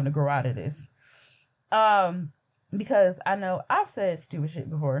have time to grow out of this. Because I know I've said stupid shit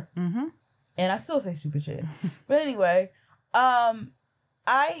before. Mm-hmm. And I still say stupid shit. But anyway,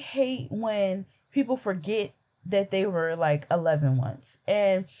 I hate when people forget that they were like 11 once.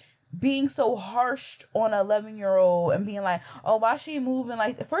 And being so harsh on an 11-year-old and being like, oh, why she moving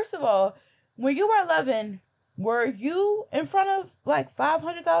like that? First of all, when you were 11, were you in front of like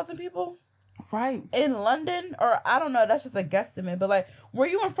 500,000 people? Right. In London? Or I don't know, that's just a guesstimate. But like, were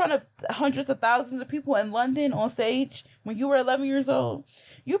you in front of hundreds of thousands of people in London on stage when you were 11 years old?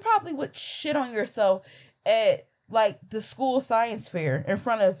 You probably would shit on yourself at like the school science fair in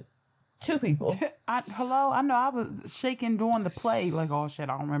front of 2 people. I know I was shaking during the play. Like, oh shit,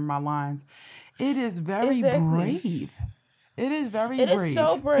 I don't remember my lines. It is very brave. It is very brave. It is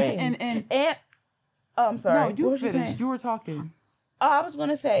so brave. And oh, I'm sorry. No, you finished. You were talking. Oh, I was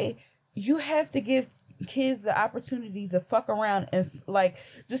gonna say, you have to give kids the opportunity to fuck around and like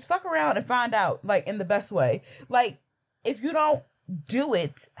just fuck around and find out, like, in the best way. Like, if you don't do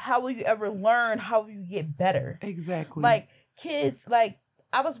it, how will you ever learn? How will you get better? Exactly. Like, kids, like,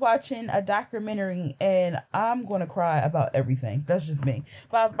 I was watching a documentary and I'm going to cry about everything. That's just me.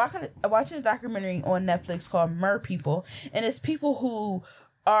 But I was watching a documentary on Netflix called Mer People. And it's people who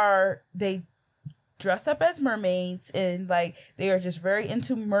they dress up as mermaids and like they are just very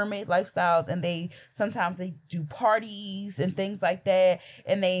into mermaid lifestyles, and sometimes they do parties and things like that,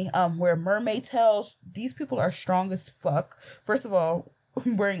 and they wear mermaid tails. These people are strong as fuck. First of all,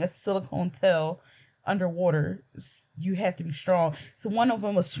 wearing a silicone tail underwater, you have to be strong. So one of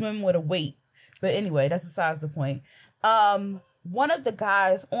them will swim with a weight, but anyway, that's besides the point. One of the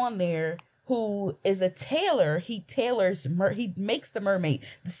guys on there who is a tailor, he makes the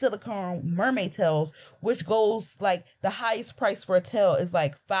silicone mermaid tails, which goes like the highest price for a tail is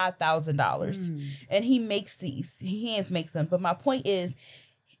like $5,000. And he makes these, he hands makes them. But my point is,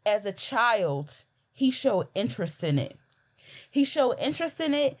 as a child, he showed interest in it.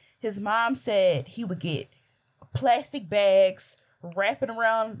 His mom said he would get plastic bags, wrapping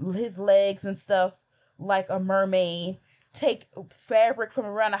around his legs and stuff like a mermaid, take fabric from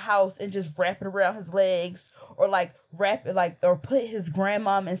around the house and just wrap it around his legs, or like wrap it like, or put his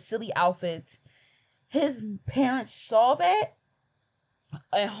grandmom in silly outfits. His parents saw that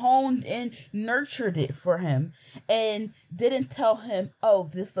and honed and nurtured it for him and didn't tell him, oh,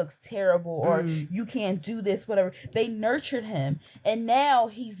 this looks terrible, or you can't do this, whatever. They nurtured him, and now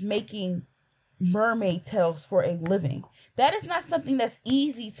he's making mermaid tails for a living. That is not something that's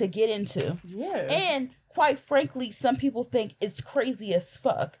easy to get into. Yeah. And quite frankly, some people think it's crazy as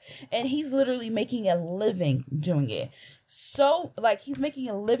fuck. And he's literally making a living doing it. So, like, he's making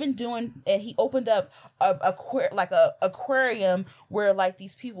a living doing, and he opened up a aquarium where, like,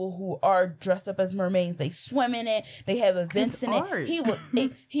 these people who are dressed up as mermaids, they swim in it, they have events It's in art.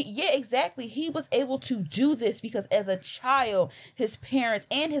 Yeah, exactly. He was able to do this because as a child, his parents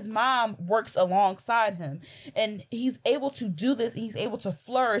and his mom works alongside him, and he's able to do this. He's able to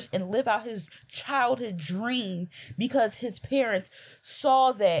flourish and live out his childhood dream because his parents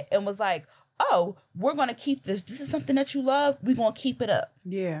saw that and was like, oh, we're going to keep this. This is something that you love. We're going to keep it up.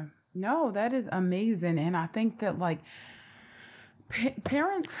 Yeah. No, that is amazing. And I think that, like,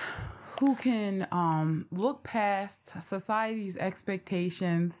 parents who can look past society's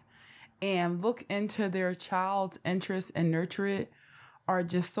expectations and look into their child's interests and nurture it are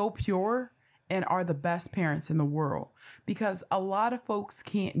just so pure and are the best parents in the world. Because a lot of folks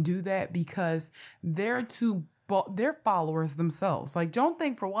can't do that because they're followers themselves. Like, don't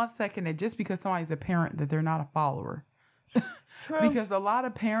think for 1 second that just because somebody's a parent that they're not a follower. True. Because a lot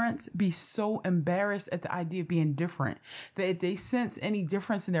of parents be so embarrassed at the idea of being different that if they sense any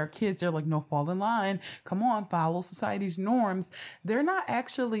difference in their kids, they're like, no, fall in line. Come on, follow society's norms. They're not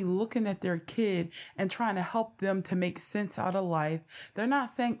actually looking at their kid and trying to help them to make sense out of life. They're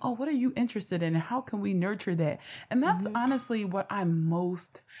not saying, oh, what are you interested in? And how can we nurture that? And that's honestly what I'm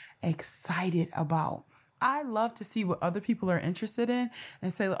most excited about. I love to see what other people are interested in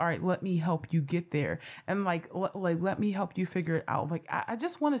and say, all right, let me help you get there. And let me help you figure it out. Like, I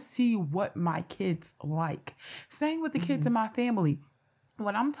just want to see what my kids like. Same with the kids in my family.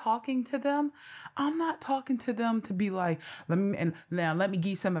 When I'm talking to them, I'm not talking to them to be like, let me give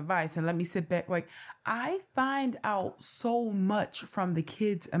you some advice and let me sit back. Like, I find out so much from the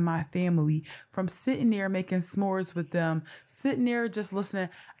kids in my family from sitting there making s'mores with them, sitting there just listening.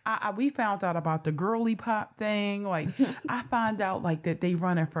 We found out about the girly pop thing. Like, I find out like that they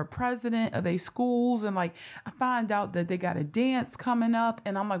running for president of their schools, and like I find out that they got a dance coming up,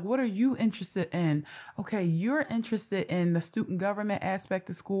 and I'm like, what are you interested in? Okay, you're interested in the student government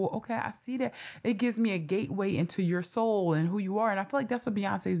aspect of school. Okay, I see that. It gives me a gateway into your soul and who you are, and I feel like that's what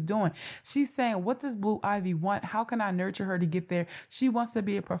Beyonce is doing. She's saying, what does Blue Ivy want? How can I nurture her to get there? She wants to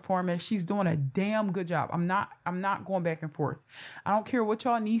be a performer. She's doing a damn good job. I'm not going back and forth. I don't care what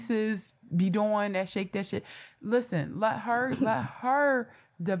y'all nieces be doing that, shake that shit. Listen, let her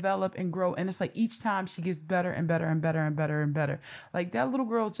develop and grow. And it's like each time she gets better and better and better and better and better. Like, that little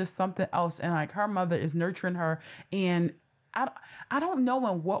girl is just something else. And like, her mother is nurturing her. And I don't know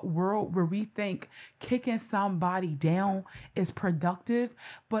in what world where we think kicking somebody down is productive,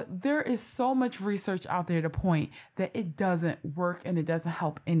 but there is so much research out there to point that it doesn't work and it doesn't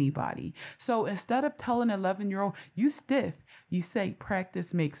help anybody. So instead of telling an 11-year-old, you stiff, you say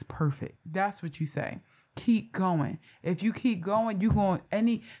practice makes perfect. That's what you say. Keep going. If you keep going, you going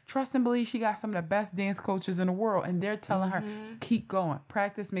trust and believe she got some of the best dance coaches in the world, and they're telling her, keep going.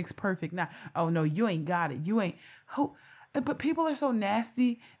 Practice makes perfect. Now, oh no, you ain't got it. You ain't who. But people are so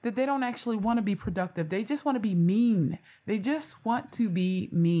nasty that they don't actually want to be productive. They just want to be mean. They just want to be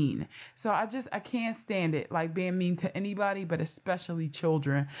mean. So I can't stand it, like being mean to anybody, but especially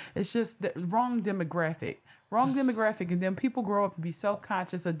children. It's just the wrong demographic. And then people grow up and be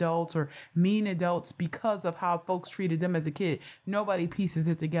self-conscious adults or mean adults because of how folks treated them as a kid. Nobody pieces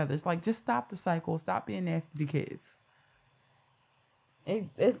it together. It's like, just stop the cycle. Stop being nasty to kids.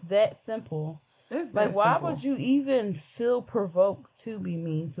 It's that simple. Like, why would you even feel provoked to be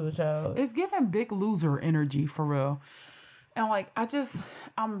mean to a child? It's giving big loser energy, for real. And like, I'm just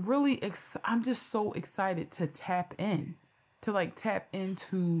so excited to tap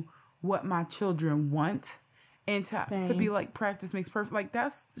into what my children want, and to be like, practice makes perfect. Like,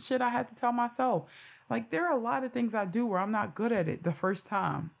 that's shit I had to tell myself. Like, there are a lot of things I do where I'm not good at it the first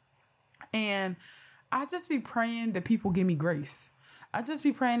time. And I just be praying that people give me grace. I just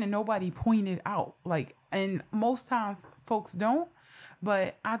be praying and nobody point it out. Like, and most times folks don't,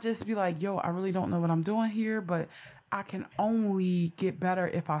 but I just be like, yo, I really don't know what I'm doing here, but I can only get better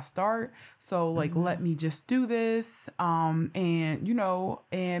if I start. So like, let me just do this. And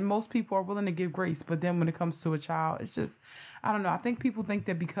most people are willing to give grace, but then when it comes to a child, it's just, I don't know. I think people think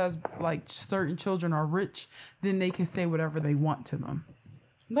that because like certain children are rich, then they can say whatever they want to them.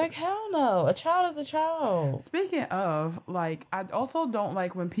 Like, hell no. A child is a child. Speaking of, like, I also don't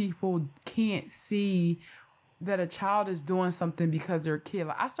like when people can't see that a child is doing something because they're a kid.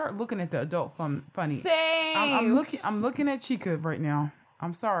 Like, I start looking at the adult funny. Same. I'm looking at Chica right now.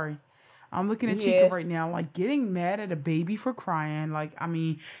 I'm sorry. I'm looking at Chica right now, like, getting mad at a baby for crying. Like, I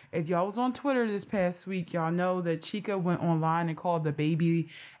mean, if y'all was on Twitter this past week, y'all know that Chica went online and called the baby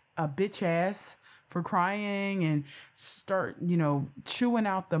a bitch ass for crying and start, chewing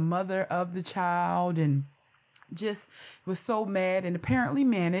out the mother of the child, and just was so mad and apparently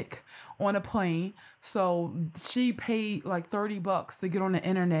manic on a plane. So she paid like $30 to get on the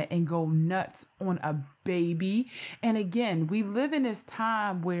internet and go nuts on a baby. And again, we live in this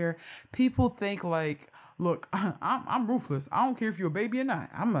time where people think like, look, I'm ruthless. I don't care if you're a baby or not.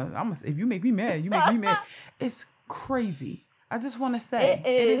 If you make me mad, you make me mad. It's crazy. I just want to say it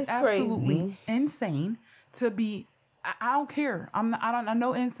is absolutely crazy. Insane to be. I don't care. I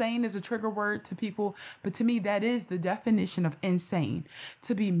know insane is a trigger word to people, but to me that is the definition of insane.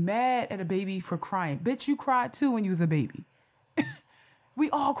 To be mad at a baby for crying. Bitch, you cried too when you was a baby. We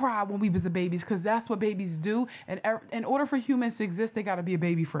all cried when we was the babies because that's what babies do. And in order for humans to exist, they got to be a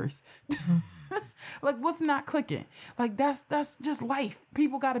baby first. Like, what's not clicking? Like, that's just life.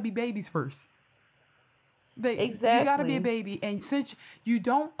 People got to be babies first. Exactly. You got to be a baby. And since you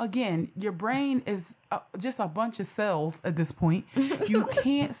don't, again, your brain is just a bunch of cells at this point. You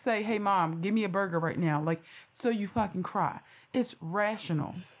can't say, hey, mom, give me a burger right now. Like, so you fucking cry. It's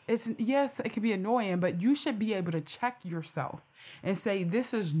rational. Yes, it can be annoying, but you should be able to check yourself and say,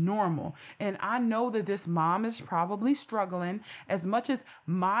 this is normal. And I know that this mom is probably struggling as much as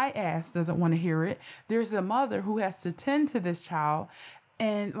my ass doesn't want to hear it. There's a mother who has to tend to this child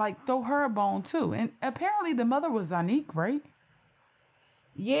and like throw her a bone too. And apparently the mother was Zanique, right?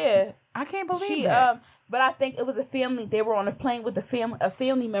 Yeah. I can't believe that. But I think it was a family. They were on a plane with a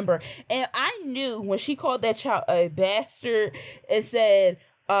family member. And I knew when she called that child a bastard and said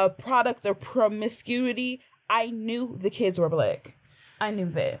a product of promiscuity, I knew the kids were black. I knew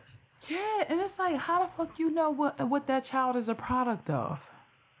that. Yeah, and it's like, how the fuck you know what that child is a product of?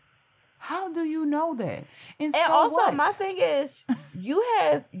 How do you know that? And so also, what? my thing is,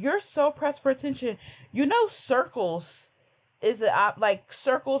 you're so pressed for attention. You know, circles is like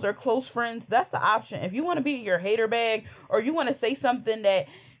circles or close friends. That's the option. If you want to be in your hater bag or you want to say something that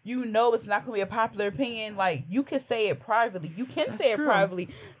you know it's not going to be a popular opinion, like you can say it privately. You can say it privately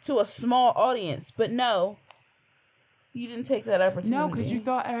to a small audience, but no. You didn't take that opportunity. No, because you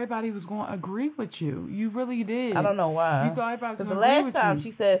thought everybody was going to agree with you. You really did. I don't know why. You thought everybody was going to agree with you. The last time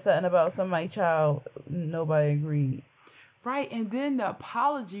she said something about somebody's child, nobody agreed. Right, and then the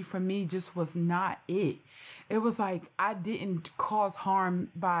apology for me just was not it. It was like I didn't cause harm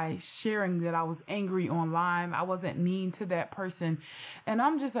by sharing that I was angry online. I wasn't mean to that person. And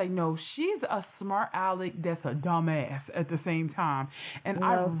I'm just like, no, she's a smart aleck that's a dumbass at the same time. And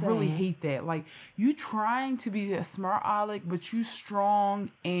I really hate that. Like, you trying to be a smart aleck, but you strong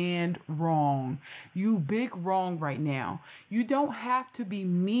and wrong. You big wrong right now. You don't have to be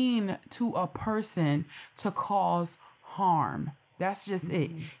mean to a person to cause harm. That's just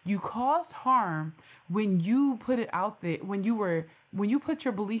it. You caused harm when you put it out there, when you put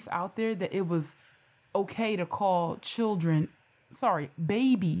your belief out there that it was okay to call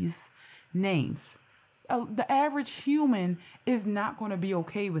babies names. The average human is not going to be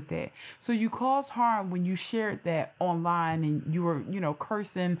okay with that. So you caused harm when you shared that online and you were,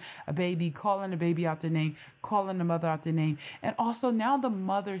 cursing a baby, calling the baby out their name, calling the mother out their name. And also now the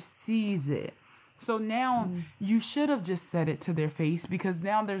mother sees it. So now you should have just said it to their face because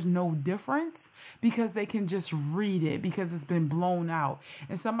now there's no difference because they can just read it because it's been blown out.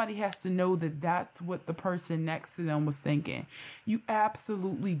 And somebody has to know that that's what the person next to them was thinking. You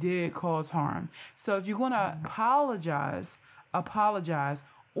absolutely did cause harm. So if you're going to apologize,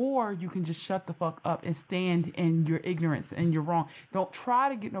 or you can just shut the fuck up and stand in your ignorance and you're wrong. Don't try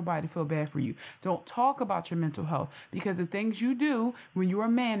to get nobody to feel bad for you. Don't talk about your mental health because the things you do when you are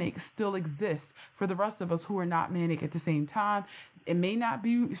manic still exist for the rest of us who are not manic at the same time. It may not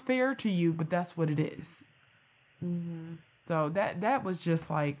be fair to you, but that's what it is. Mm-hmm. So that was just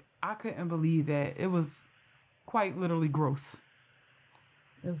like, I couldn't believe that. It was quite literally gross.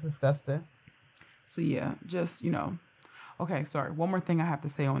 It was disgusting. So yeah, just, Okay, sorry. One more thing I have to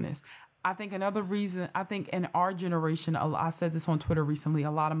say on this. I think another reason, in our generation, I said this on Twitter recently,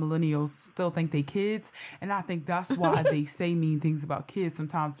 a lot of millennials still think they kids. And I think that's why they say mean things about kids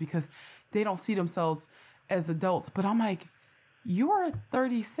sometimes because they don't see themselves as adults. But I'm like, you are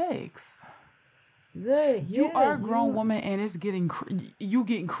 36. You are a grown woman and it's getting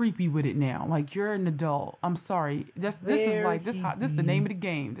creepy with it now. Like you're an adult. I'm sorry. This is the name of the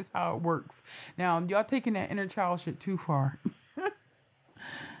game. This is how it works. Now y'all taking that inner child shit too far.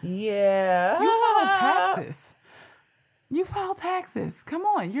 Yeah. You file taxes. Come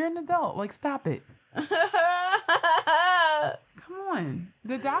on, you're an adult. Like stop it. Come on.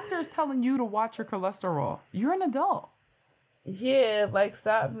 The doctor is telling you to watch your cholesterol. You're an adult. Yeah, like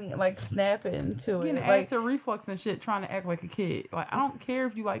stop me, like snapping to Getting it. Like, acid reflux and shit, trying to act like a kid. Like, I don't care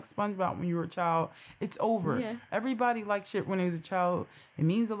if you like SpongeBob when you were a child. It's over. yeah. Everybody liked shit when they was a child. It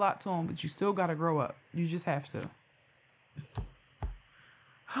means a lot to them, but you still gotta grow up. You just have to.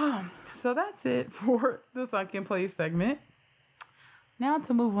 So that's it for the Sunken Place segment. Now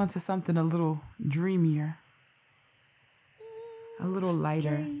to move on to something a little dreamier, a little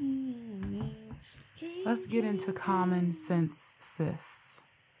lighter. Let's get into common sense, sis.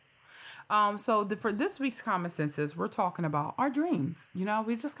 For this week's common senses, we're talking about our dreams. You know,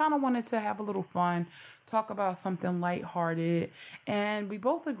 we just kind of wanted to have a little fun, talk about something lighthearted, and we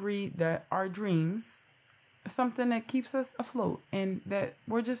both agreed that our dreams are something that keeps us afloat, and that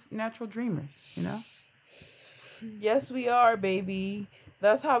we're just natural dreamers. You know. Yes, we are, baby.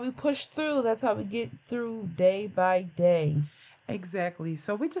 That's how we push through. That's how we get through day by day. Exactly.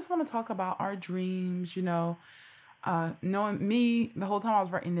 So we just want to talk about our dreams, you know. Knowing me, the whole time I was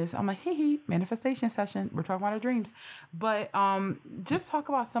writing this, I'm like, hey, manifestation session. We're talking about our dreams. But just talk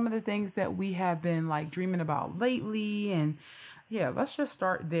about some of the things that we have been like dreaming about lately. And yeah, let's just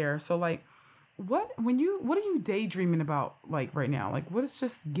start there. So like, what are you daydreaming about like right now? Like, what is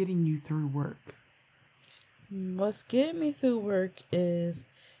just getting you through work? What's getting me through work is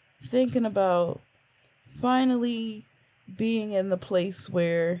thinking about finally being in the place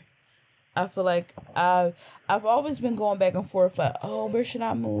where I feel like I've always been going back and forth like, oh, where should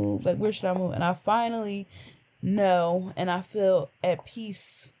I move? Like, where should I move? And I finally know, and I feel at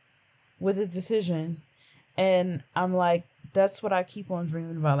peace with the decision. And I'm like, that's what I keep on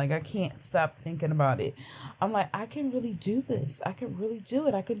dreaming about. Like, I can't stop thinking about it. I'm like, I can really do this. I can really do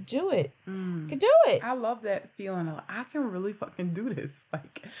it. I can do it. I can do it. I love that feeling of I can really fucking do this.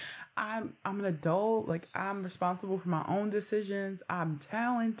 Like, I'm an adult. Like, I'm responsible for my own decisions. I'm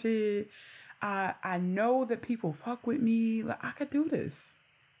talented. I know that people fuck with me. Like, I could do this.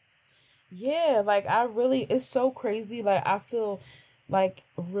 Yeah, like it's so crazy. Like, I feel like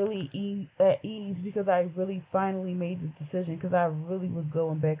really at ease because I really finally made the decision, because I really was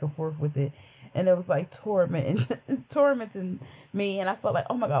going back and forth with it, and it was like tormenting me, and I felt like,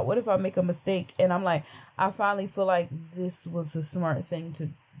 oh my god, what if I make a mistake? And I'm like, I finally feel like this was a smart thing to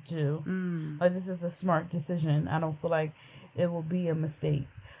do. Like, this is a smart decision. I don't feel like it will be a mistake.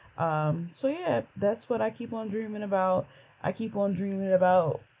 So yeah, that's what I keep on dreaming about. I keep on dreaming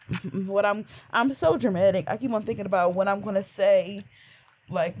about what I'm so dramatic. I keep on thinking about what I'm gonna say,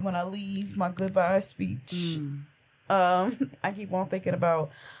 like when I leave my goodbye speech. I keep on thinking about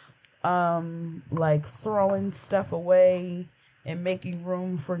like throwing stuff away and making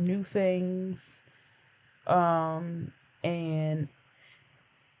room for new things. And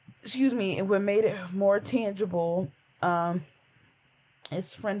excuse me, and what made it more tangible,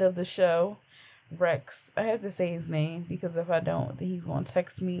 is friend of the show, Rex. I have to say his name because if I don't, then he's going to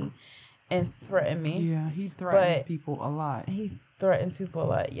text me and threaten me. Yeah, he threatens people a lot. He threatens people a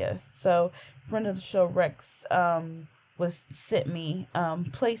lot, yes. So, friend of the show, Rex, was sent me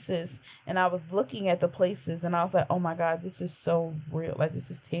places, and I was looking at the places, and I was like, oh my god, this is so real. Like, this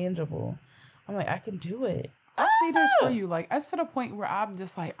is tangible. I'm like, I can do it. I see this for you. Like, it's to the point where I'm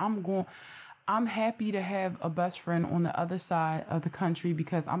just like, I'm happy to have a best friend on the other side of the country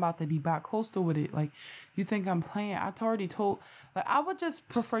because I'm about to be back coastal with it. Like, you think I'm playing? I already told, like, I would just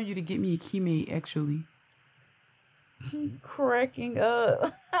prefer you to get me a keymate, actually. I'm cracking up.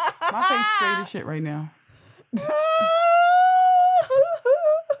 My face straight as shit right now.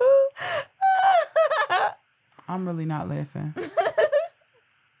 I'm really not laughing.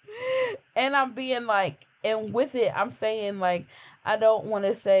 And I'm being like, and with it, I'm saying, like, I don't want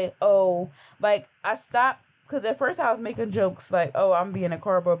to say, oh, like, I stopped, because at first I was making jokes, like, oh, I'm being a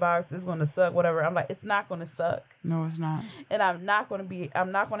cardboard box, it's going to suck, whatever. I'm like, it's not going to suck. No, it's not. And I'm not going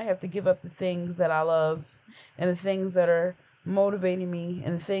to have to give up the things that I love, and the things that are motivating me,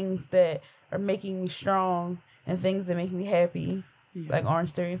 and the things that are making me strong, and things that make me happy. Yeah. Like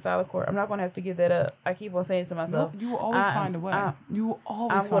Orange Theory and Solid Core. I'm not going to have to give that up. I keep on saying to myself, you will always find a way. You will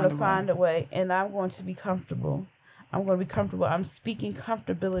always I'm going to find a way, and I'm going to be comfortable. I'm going to be comfortable. I'm speaking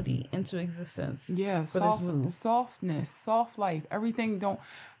comfortability into existence. Yeah, softness, soft life. Everything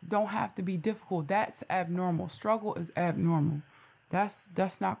don't have to be difficult. That's abnormal. Struggle is abnormal. That's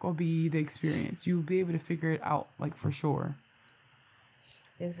not going to be the experience. You'll be able to figure it out, like, for sure.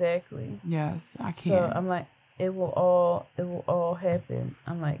 Exactly. Yes, I can. So I'm like, it will all happen.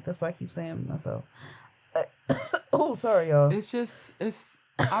 I'm like, that's why I keep saying to myself. Oh, sorry, y'all.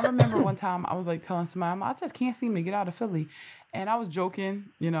 I remember one time I was like telling somebody, I just can't seem to get out of Philly. And I was joking,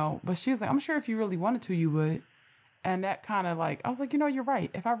 but she was like, I'm sure if you really wanted to, you would. And that kind of like, I was like, you're right.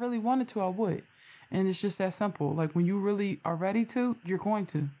 If I really wanted to, I would. And it's just that simple. Like when you really are ready to, you're going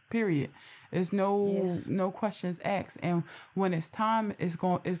to. Period. There's no questions asked. And when it's time,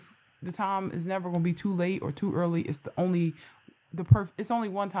 the time is never going to be too late or too early. It's it's only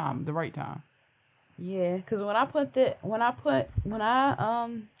one time, the right time. Yeah, because I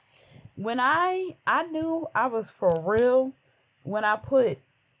knew I was for real when I put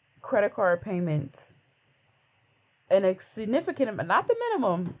credit card payments and a significant amount, not the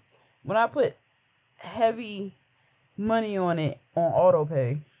minimum, when I put heavy money on it on auto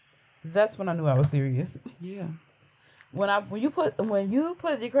pay, that's when I knew I was serious. Yeah. When you put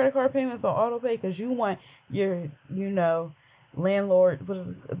the credit card payments on auto pay because you want your landlord,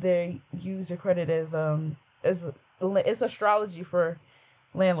 they use your credit as it's astrology for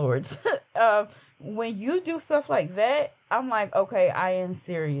landlords. When you do stuff like that, I'm like, okay, I am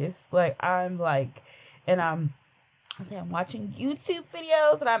serious. Like I'm watching YouTube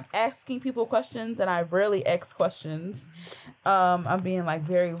videos and I'm asking people questions, and I rarely ask questions. I'm being like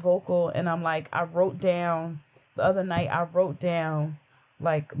very vocal, and I'm like, the other night I wrote down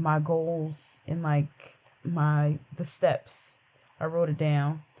like my goals and like the steps. I wrote it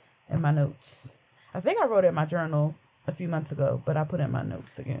down in my notes. I think I wrote it in my journal a few months ago, but I put it in my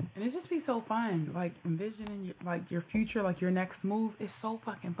notes again. And it just be so fun, like envisioning your future, like your next move. It's so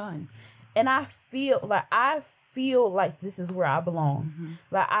fucking fun. And I feel like this is where I belong. Mm-hmm.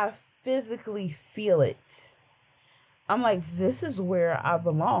 Like I physically feel it. I'm like, this is where I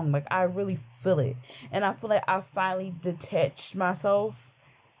belong. Like I really feel it. And I feel like I finally detached myself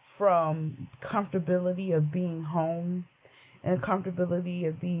from comfortability of being home and comfortability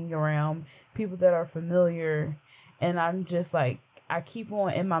of being around people that are familiar. And I'm just like, I keep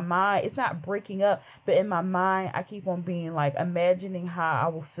on in my mind, it's not breaking up, but in my mind, I keep on being like, imagining how I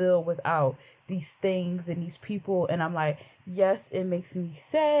will feel without these things and these people. And I'm like, yes, it makes me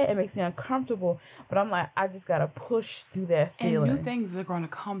sad, it makes me uncomfortable, but I'm like, I just gotta push through that feeling. And new things are going to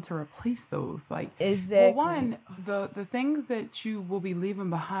come to replace those. Like, exactly. Well, one, the things that you will be leaving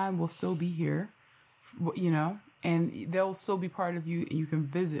behind will still be here, and they'll still be part of you, and you can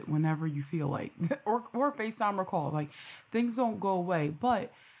visit whenever you feel like, or FaceTime or call. Like, things don't go away,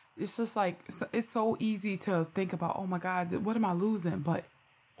 but it's just like, it's so easy to think about, oh my God, what am I losing? But,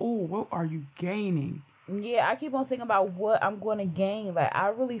 oh, what are you gaining? Yeah, I keep on thinking about what I'm going to gain. Like, I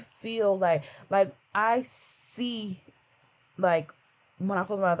really feel like I see, like, when I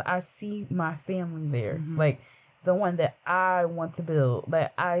close my eyes, I see my family there. Mm-hmm. Like, the one that I want to build.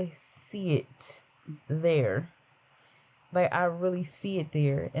 Like, I see it there. Like, I really see it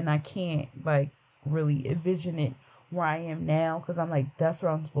there. And I can't, like, really envision it where I am now. Because I'm like, that's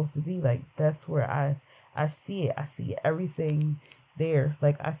where I'm supposed to be. Like, that's where I see it. I see everything there.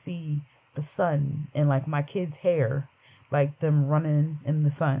 Like, I see the sun and, like, my kids' hair. Like, them running in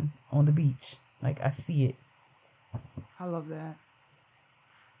the sun on the beach. Like, I see it. I love that.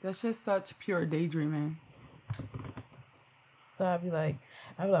 That's just such pure daydreaming. So I'd be like,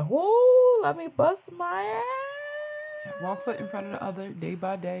 whoa, let me bust my ass. One foot in front of the other, day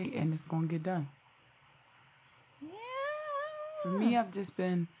by day, and it's going to get done. Yeah. For me, I've just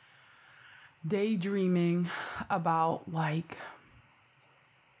been daydreaming about, like,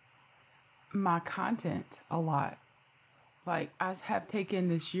 my content a lot. Like, I have taken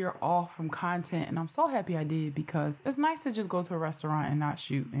this year off from content, and I'm so happy I did, because it's nice to just go to a restaurant and not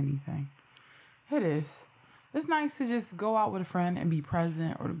shoot anything. It is. It's nice to just go out with a friend and be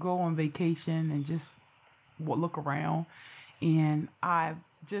present, or to go on vacation and just look around. And I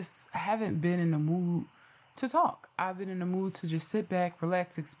just haven't been in the mood to talk. I've been in the mood to just sit back,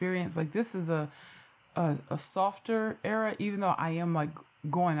 relax, experience. Like, this is a softer era, even though I am, like,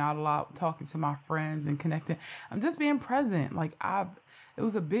 going out a lot, talking to my friends and connecting. I'm just being present. Like, it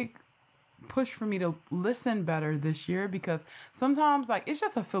was a big push for me to listen better this year, because sometimes, like, it's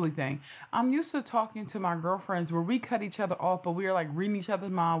just a Philly thing. I'm used to talking to my girlfriends where we cut each other off, but we're like reading each other's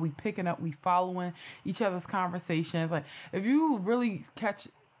mind, we picking up, we following each other's conversations. Like, if you really catch,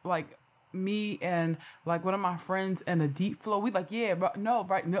 like, me and, like, one of my friends in a deep flow, we like, yeah, but no,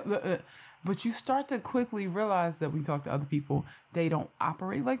 right, no. But you start to quickly realize that when you talk to other people, they don't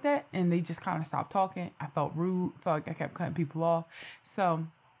operate like that, and they just kind of stop talking. I felt rude, felt like I kept cutting people off. So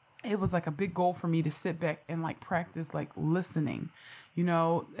it was like a big goal for me to sit back and, like, practice, like, listening,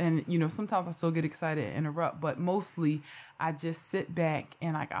 and, sometimes I still get excited and interrupt, but mostly I just sit back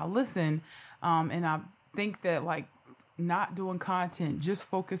and, like, I listen. And I think that, like, not doing content, just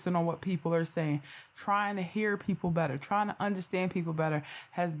focusing on what people are saying, trying to hear people better, trying to understand people better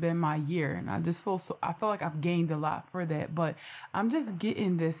has been my year. And I feel like I've gained a lot for that, but I'm just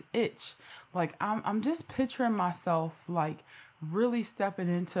getting this itch. Like, I'm just picturing myself, like, really stepping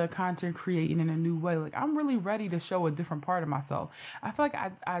into content creating in a new way. Like, I'm really ready to show a different part of myself. I feel like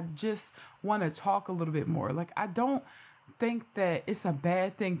I just want to talk a little bit more. Like, I don't think that it's a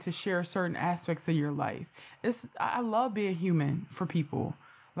bad thing to share certain aspects of your life. I love being human for people.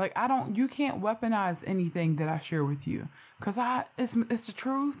 Like, you can't weaponize anything that I share with you. Cause it's the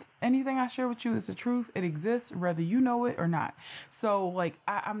truth. Anything I share with you is the truth. It exists whether you know it or not. So like,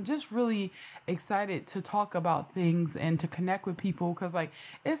 I'm just really excited to talk about things and to connect with people. Cause like,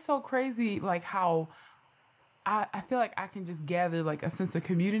 it's so crazy, like how I feel like I can just gather like a sense of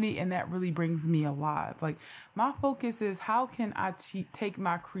community, and that really brings me alive. Like, my focus is how can I take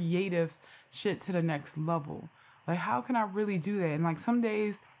my creative shit to the next level? Like, how can I really do that? And like, some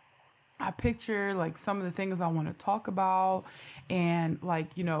days I picture like some of the things I want to talk about, and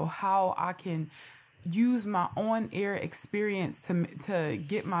like, how I can use my on-air experience to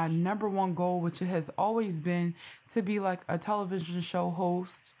get my number one goal, which has always been to be like a television show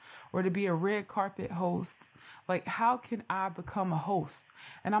host or to be a red carpet host. Like, how can I become a host?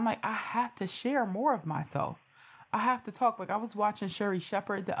 And I'm like, I have to share more of myself. I have to talk. Like, I was watching Sherry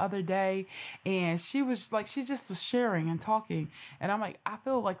Shepherd the other day, and she just was sharing and talking. And I'm like, I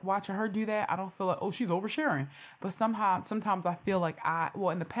feel like watching her do that, I don't feel like, oh, she's oversharing. But sometimes I feel like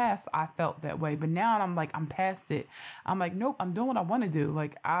in the past, I felt that way. But now I'm like, I'm past it. I'm like, nope, I'm doing what I want to do.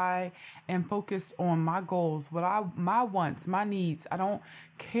 Like, I am focused on my goals, my wants, my needs. I don't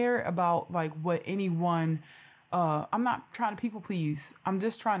care about like what anyone I'm not trying to people please. I'm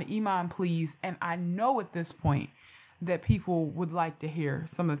just trying to Iman please. And I know at this point that people would like to hear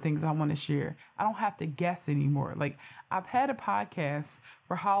some of the things I want to share. I don't have to guess anymore. Like, I've had a podcast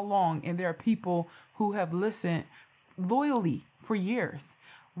for how long, and there are people who have listened loyally for years.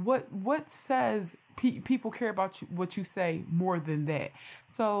 What says people care about what you say more than that?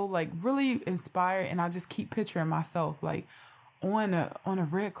 So like, really inspired, and I just keep picturing myself like on a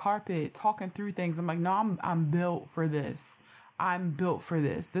red carpet talking through things. I'm like, no, I'm built for this. I'm built for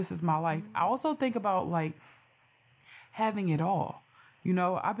this. This is my life. I also think about like having it all.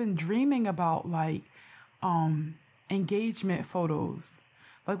 I've been dreaming about like engagement photos.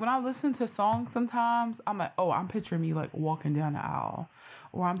 Like, when I listen to songs, sometimes I'm like, oh, I'm picturing me like walking down the aisle,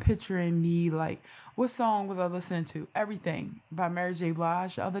 or I'm picturing me like, what song was I listening to? Everything by Mary J.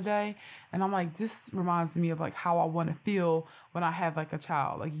 Blige the other day. And I'm like, this reminds me of like how I want to feel when I have like a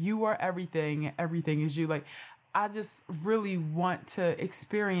child. Like, you are everything and everything is you. Like, I just really want to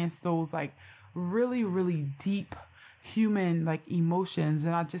experience those like really, really deep human like emotions.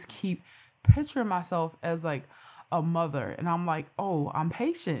 And I just keep picturing myself as like a mother, and I'm like, oh, I'm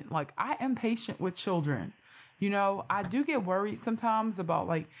patient. Like, I am patient with children. I do get worried sometimes about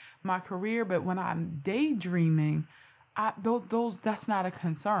like my career, but when I'm daydreaming, that's not a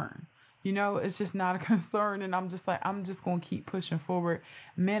concern. It's just not a concern. And I'm just like, I'm just going to keep pushing forward,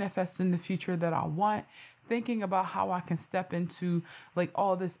 manifesting the future that I want, thinking about how I can step into like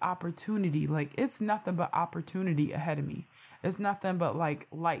all this opportunity. Like, it's nothing but opportunity ahead of me. It's nothing but like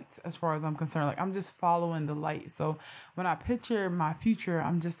lights as far as I'm concerned. Like, I'm just following the light. So when I picture my future,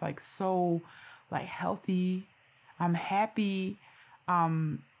 I'm just like so like healthy. I'm happy.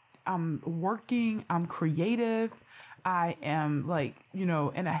 I'm working. I'm creative. I am like, in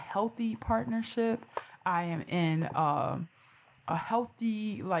a healthy partnership. I am in a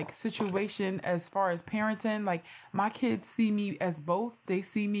healthy like situation as far as parenting. Like, my kids see me as both. They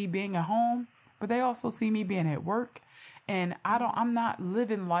see me being at home, but they also see me being at work. And I'm not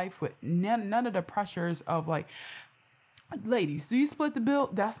living life with none of the pressures of like, ladies, do you split the bill?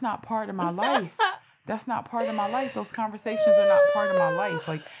 That's not part of my life. That's not part of my life. Those conversations are not part of my life.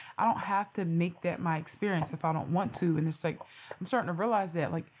 Like, I don't have to make that my experience if I don't want to. And it's like, I'm starting to realize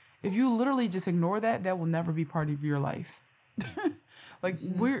that like, if you literally just ignore that, that will never be part of your life. Like,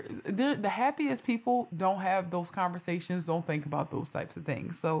 the happiest people don't have those conversations, don't think about those types of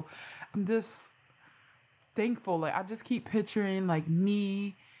things. So I'm just thankful. Like, I just keep picturing like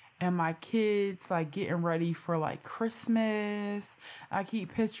me and my kids like getting ready for like Christmas. I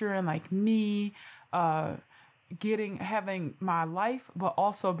keep picturing like me having my life, but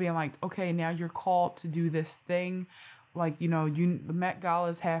also being like, okay, now you're called to do this thing. Like, the Met Gala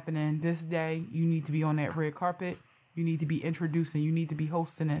is happening this day. You need to be on that red carpet. You need to be introducing. You need to be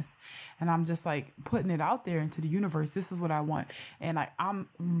hosting this. And I'm just like putting it out there into the universe. This is what I want. And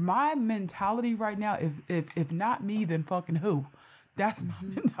my mentality right now, if not me, then fucking who? That's my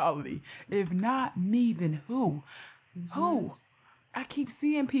mentality. If not me, then who? Who? I keep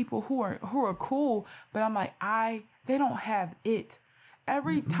seeing people who are cool, but I'm like, they don't have it.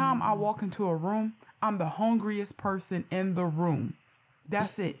 Every time I walk into a room, I'm the hungriest person in the room.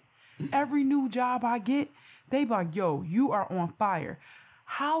 That's it. Every new job I get, They be like, yo, you are on fire.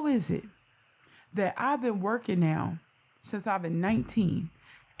 How is it that I've been working now since I've been 19,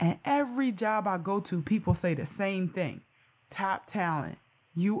 and every job I go to, people say the same thing: top talent,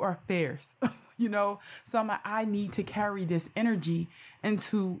 you are fierce. So I'm like, I need to carry this energy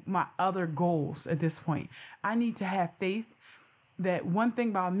into my other goals at this point. I need to have faith that one thing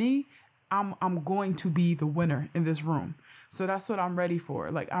about me, I'm going to be the winner in this room. So that's what I'm ready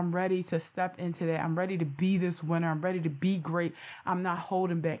for. Like, I'm ready to step into that. I'm ready to be this winner. I'm ready to be great. I'm not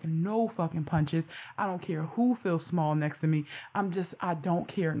holding back no fucking punches. I don't care who feels small next to me. I don't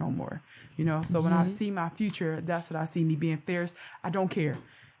care no more. So when I see my future, that's what I see, me being fierce. I don't care.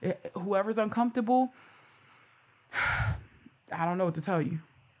 Whoever's uncomfortable, I don't know what to tell you.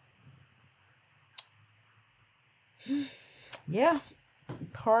 Yeah.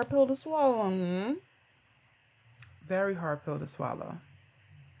 Hard pill to swallow. Mm-hmm. Very hard pill to swallow.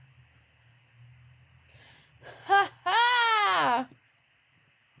 Ha ha!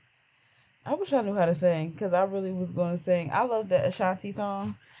 I wish I knew how to sing, because I really was going to sing. I love that Ashanti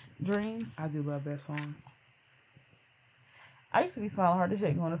song, Dreams. I do love that song. I used to be smiling hard as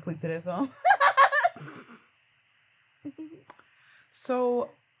shit going to sleep to that song. So,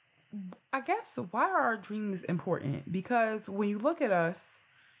 I guess, why are our dreams important? Because when you look at us,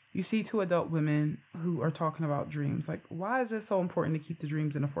 you see two adult women who are talking about dreams. Like, why is it so important to keep the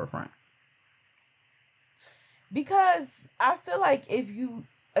dreams in the forefront? Because I feel like if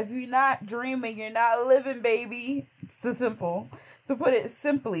you're not dreaming, you're not living, baby. It's so simple, to put it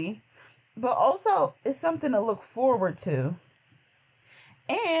simply. But also, it's something to look forward to.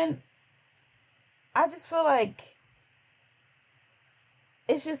 And I just feel like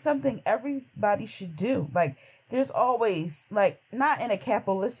it's just something everybody should do. Like, there's always, like, not in a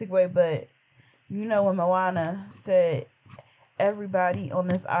capitalistic way, but when Moana said everybody on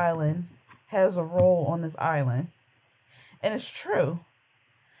this island has a role on this island. And it's true.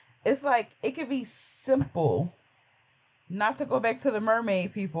 It's like, it could be simple. Not to go back to the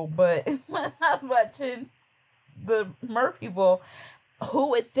mermaid people, but when I'm watching the mer people,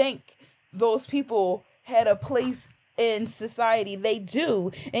 who would think those people had a place in society? They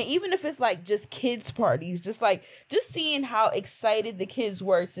do. And even if it's like just kids parties, just seeing how excited the kids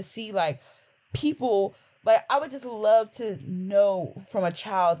were to see like people, like I would just love to know from a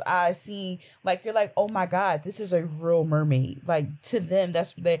child's eye, seeing like they're like, oh my god, this is a real mermaid. Like, to them,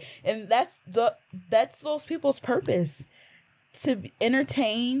 that's those people's purpose, to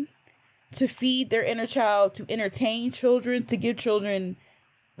entertain, to feed their inner child, to entertain children, to give children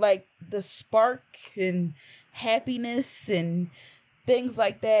like the spark and happiness and things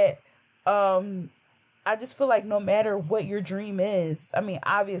like that. I just feel like no matter what your dream is, I mean,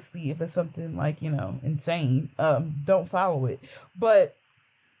 obviously if it's something like, insane, don't follow it. But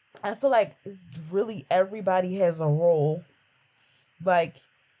I feel like it's really, everybody has a role. Like,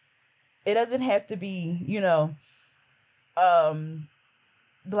 it doesn't have to be,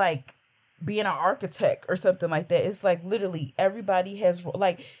 like being an architect or something like that. It's like literally everybody has,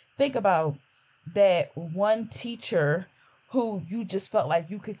 like, think about that one teacher who you just felt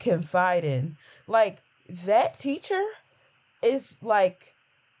like you could confide in. Like, that teacher is like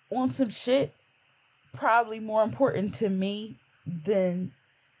on some shit probably more important to me than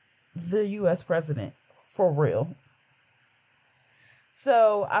the US president, for real.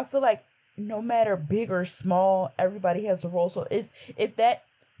 So I feel like no matter big or small, everybody has a role. So if that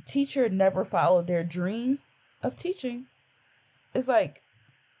teacher never followed their dream of teaching, it's like,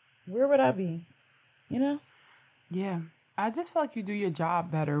 where would I be? Yeah. I just feel like you do your job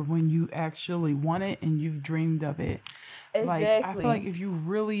better when you actually want it and you've dreamed of it. Exactly. Like, I feel like if you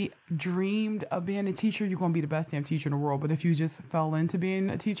really dreamed of being a teacher, you're going to be the best damn teacher in the world. But if you just fell into being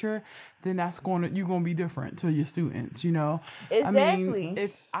a teacher, then you're going to be different to your students, Exactly. I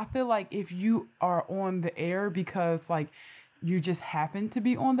mean, I feel like if you are on the air because like you just happen to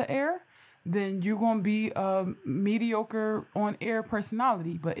be on the air, then you're going to be a mediocre on air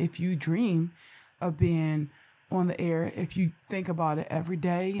personality. But if you dream of being on the air, if you think about it every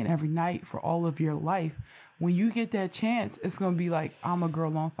day and every night for all of your life, when you get that chance, it's going to be like, I'm a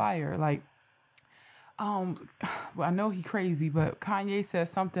girl on fire. Like, well, I know he crazy, but Kanye says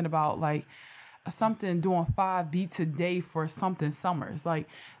something about like something doing 5 beats a day for something summers. Like,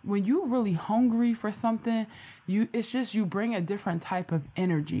 when you really hungry for something, it's just you bring a different type of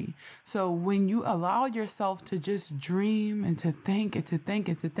energy. So when you allow yourself to just dream and to think and to think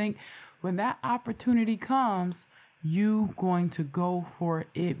and to think, when that opportunity comes, you going to go for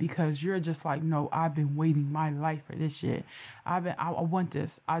it because you're just like, no, I've been waiting my life for this shit. I want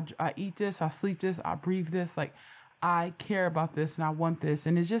this. I eat this. I sleep this. I breathe this. Like, I care about this and I want this.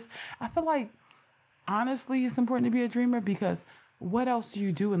 And it's just, I feel like honestly, it's important to be a dreamer because what else do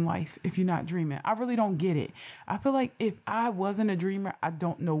you do in life if you're not dreaming? I really don't get it. I feel like if I wasn't a dreamer, I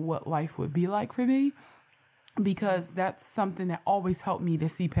don't know what life would be like for me, because that's something that always helped me to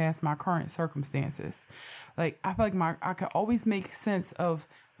see past my current circumstances. Like, I feel like I could always make sense of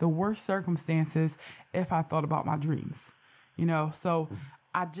the worst circumstances if I thought about my dreams, so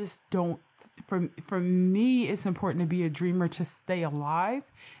I just don't. For me, it's important to be a dreamer, to stay alive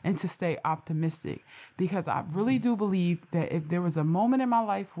and to stay optimistic, because I really do believe that if there was a moment in my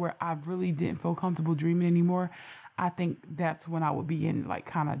life where I really didn't feel comfortable dreaming anymore, I think that's when I would be in like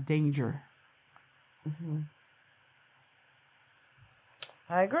kind of danger. Mm-hmm.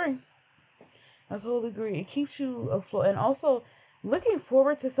 I agree. I totally agree. It keeps you afloat, and also looking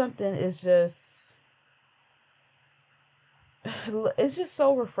forward to something is just, it's just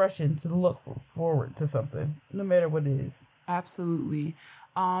so refreshing to look forward to something, no matter what it is. Absolutely.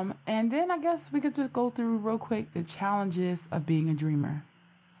 And then I guess we could just go through real quick the challenges of being a dreamer.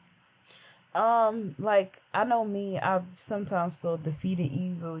 Like, I know me, I sometimes feel defeated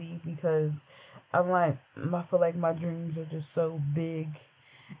easily because I'm like, I feel like my dreams are just so big.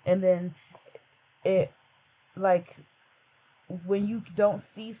 And then it, like, when you don't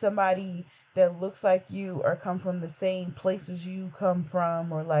see somebody that looks like you or come from the same places you come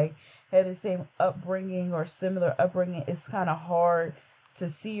from, or like had the same upbringing or similar upbringing, it's kind of hard to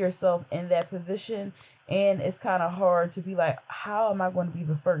see yourself in that position. And it's kind of hard to be like, how am I going to be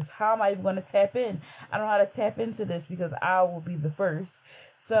the first? How am I even going to tap in? I don't know how to tap into this because I will be the first.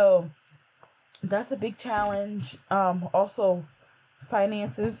 So that's a big challenge. Also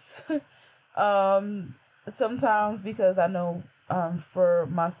finances. Sometimes, because I know for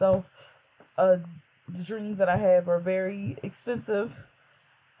myself, the dreams that I have are very expensive.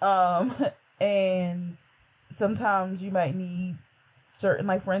 And sometimes you might need certain,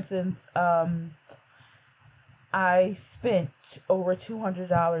 like for instance, I spent over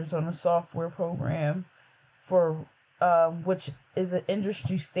 $200 on a software program for which is an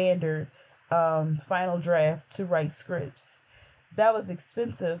industry standard Final Draft to write scripts. That was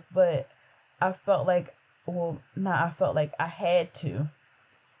expensive, but I felt like, I had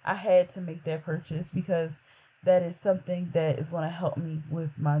to make that purchase because that is something that is going to help me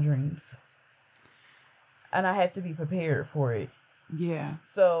with my dreams. And I have to be prepared for it. Yeah.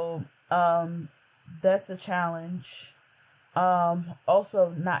 So, that's a challenge.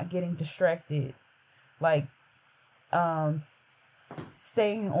 Also not getting distracted. Like,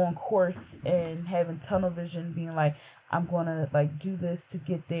 staying on course and having tunnel vision, being like, I'm going to like do this to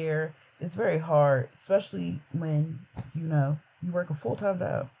get there. It's very hard, especially when, you work a full-time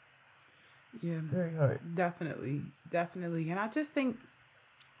job. Yeah. Very hard. Definitely. And I just think,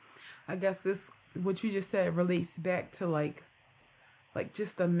 I guess what you just said relates back to like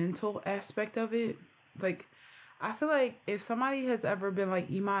just the mental aspect of it. Like, I feel like if somebody has ever been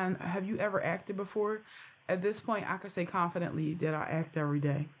like, Iman, have you ever acted before? At this point, I could say confidently that I act every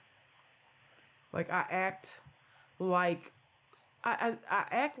day. Like, I act like I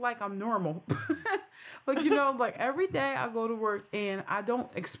act like I'm normal. Like, like every day I go to work and I don't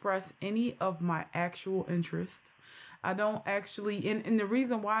express any of my actual interest. I don't actually, and the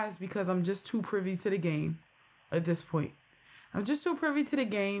reason why is because I'm just too privy to the game at this point. I'm just too privy to the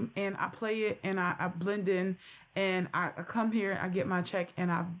game, and I play it, and I blend in, and I come here, and I get my check,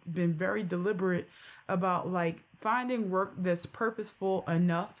 and I've been very deliberate about like finding work that's purposeful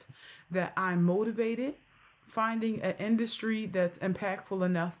enough that I'm motivated, finding an industry that's impactful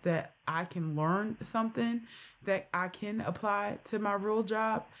enough that I can learn something that I can apply to my real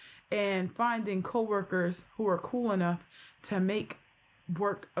job, and finding coworkers who are cool enough to make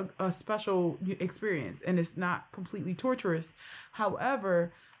work a special experience and it's not completely torturous.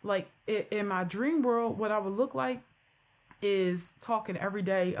 However, like in my dream world, what I would look like is talking every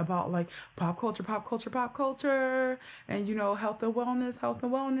day about like pop culture, and health and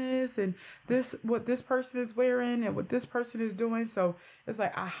wellness, and what this person is wearing and what this person is doing. So it's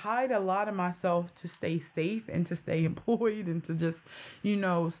like I hide a lot of myself to stay safe and to stay employed and to just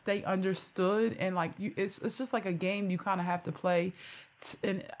stay understood, and like it's just like a game you kind of have to play.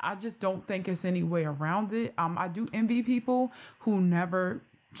 And I just don't think it's any way around it. I do envy people who never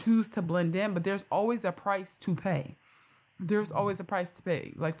choose to blend in, but there's always a price to pay. There's always a price to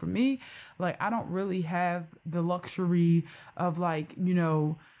pay. Like for me, like I don't really have the luxury of like,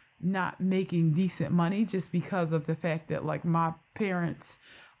 not making decent money just because of the fact that like my parents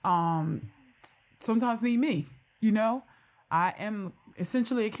sometimes need me, I am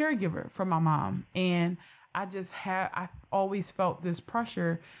essentially a caregiver for my mom, and I always felt this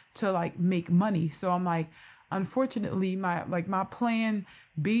pressure to like make money. So I'm like, unfortunately, my plan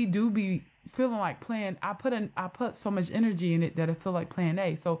B do be feeling like plan. I put so much energy in it that I feel like plan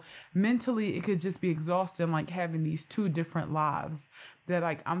A. So mentally, it could just be exhausting, like having these two different lives that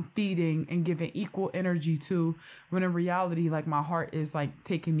like I'm feeding and giving equal energy to, when in reality, like my heart is like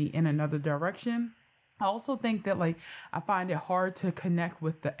taking me in another direction. I also think that like I find it hard to connect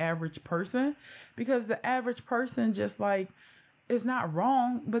with the average person, because the average person just like is not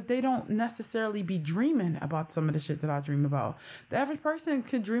wrong, but they don't necessarily be dreaming about some of the shit that I dream about. The average person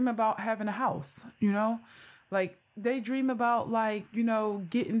could dream about having a house, you know, like they dream about like, you know,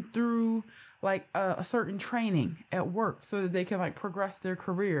 getting through like a certain training at work so that they can like progress their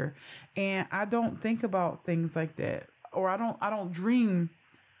career. And I don't think about things like that, or I don't dream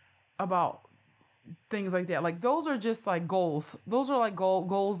about things like that. Like those are just like goals. Those are like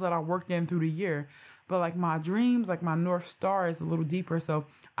goals that I worked in through the year. But like my dreams, like my North Star is a little deeper. So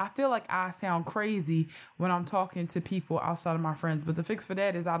I feel like I sound crazy when I'm talking to people outside of my friends. But the fix for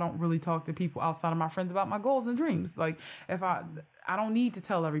that is I don't really talk to people outside of my friends about my goals and dreams. Like if I don't need to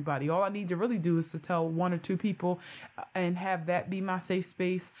tell everybody. All I need to really do is to tell one or two people and have that be my safe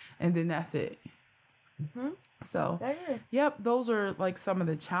space. And then that's it. Mm-hmm. So, yep, those are like some of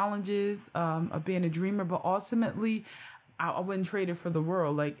the challenges of being a dreamer. But ultimately, I wouldn't trade it for the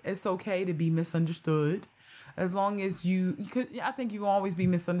world. Like, it's okay to be misunderstood. As long as you could, I think you will always be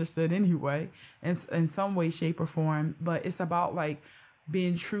misunderstood anyway, in some way, shape, or form. But it's about like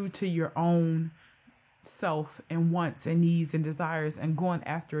being true to your own self and wants and needs and desires and going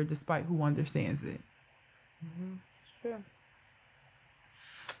after it despite who understands it. Mm-hmm. It's true.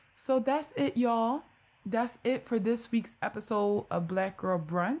 So that's it, y'all. That's it for this week's episode of Black Girl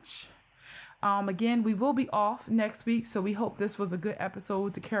Brunch. Again, we will be off next week, so we hope this was a good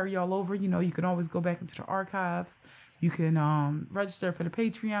episode to carry y'all over. You know, you can always go back into the archives. You can register for the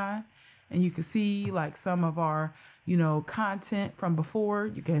Patreon, and you can see like some of our, you know, content from before.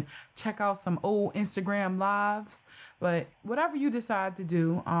 You can check out some old Instagram lives. But whatever you decide to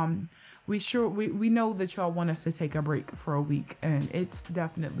do, we know that y'all want us to take a break for a week, and it's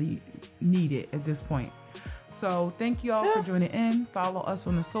definitely needed at this point. So thank you all for joining in. Follow us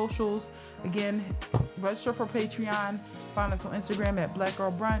on the socials. Again, register for Patreon. Find us on Instagram at Black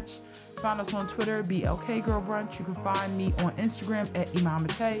Girl Brunch. Find us on Twitter, BLK Girl Brunch. You can find me on Instagram at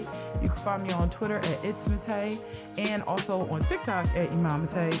Imamate. You can find me on Twitter at Itsmate, and also on TikTok at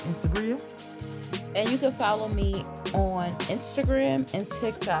Imamate and Sabria. And you can follow me on Instagram and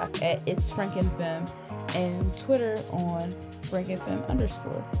TikTok at It's FrankenFem, and Twitter on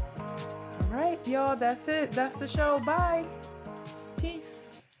FrankenFem_. All right, y'all, that's it. That's the show. Bye. Peace.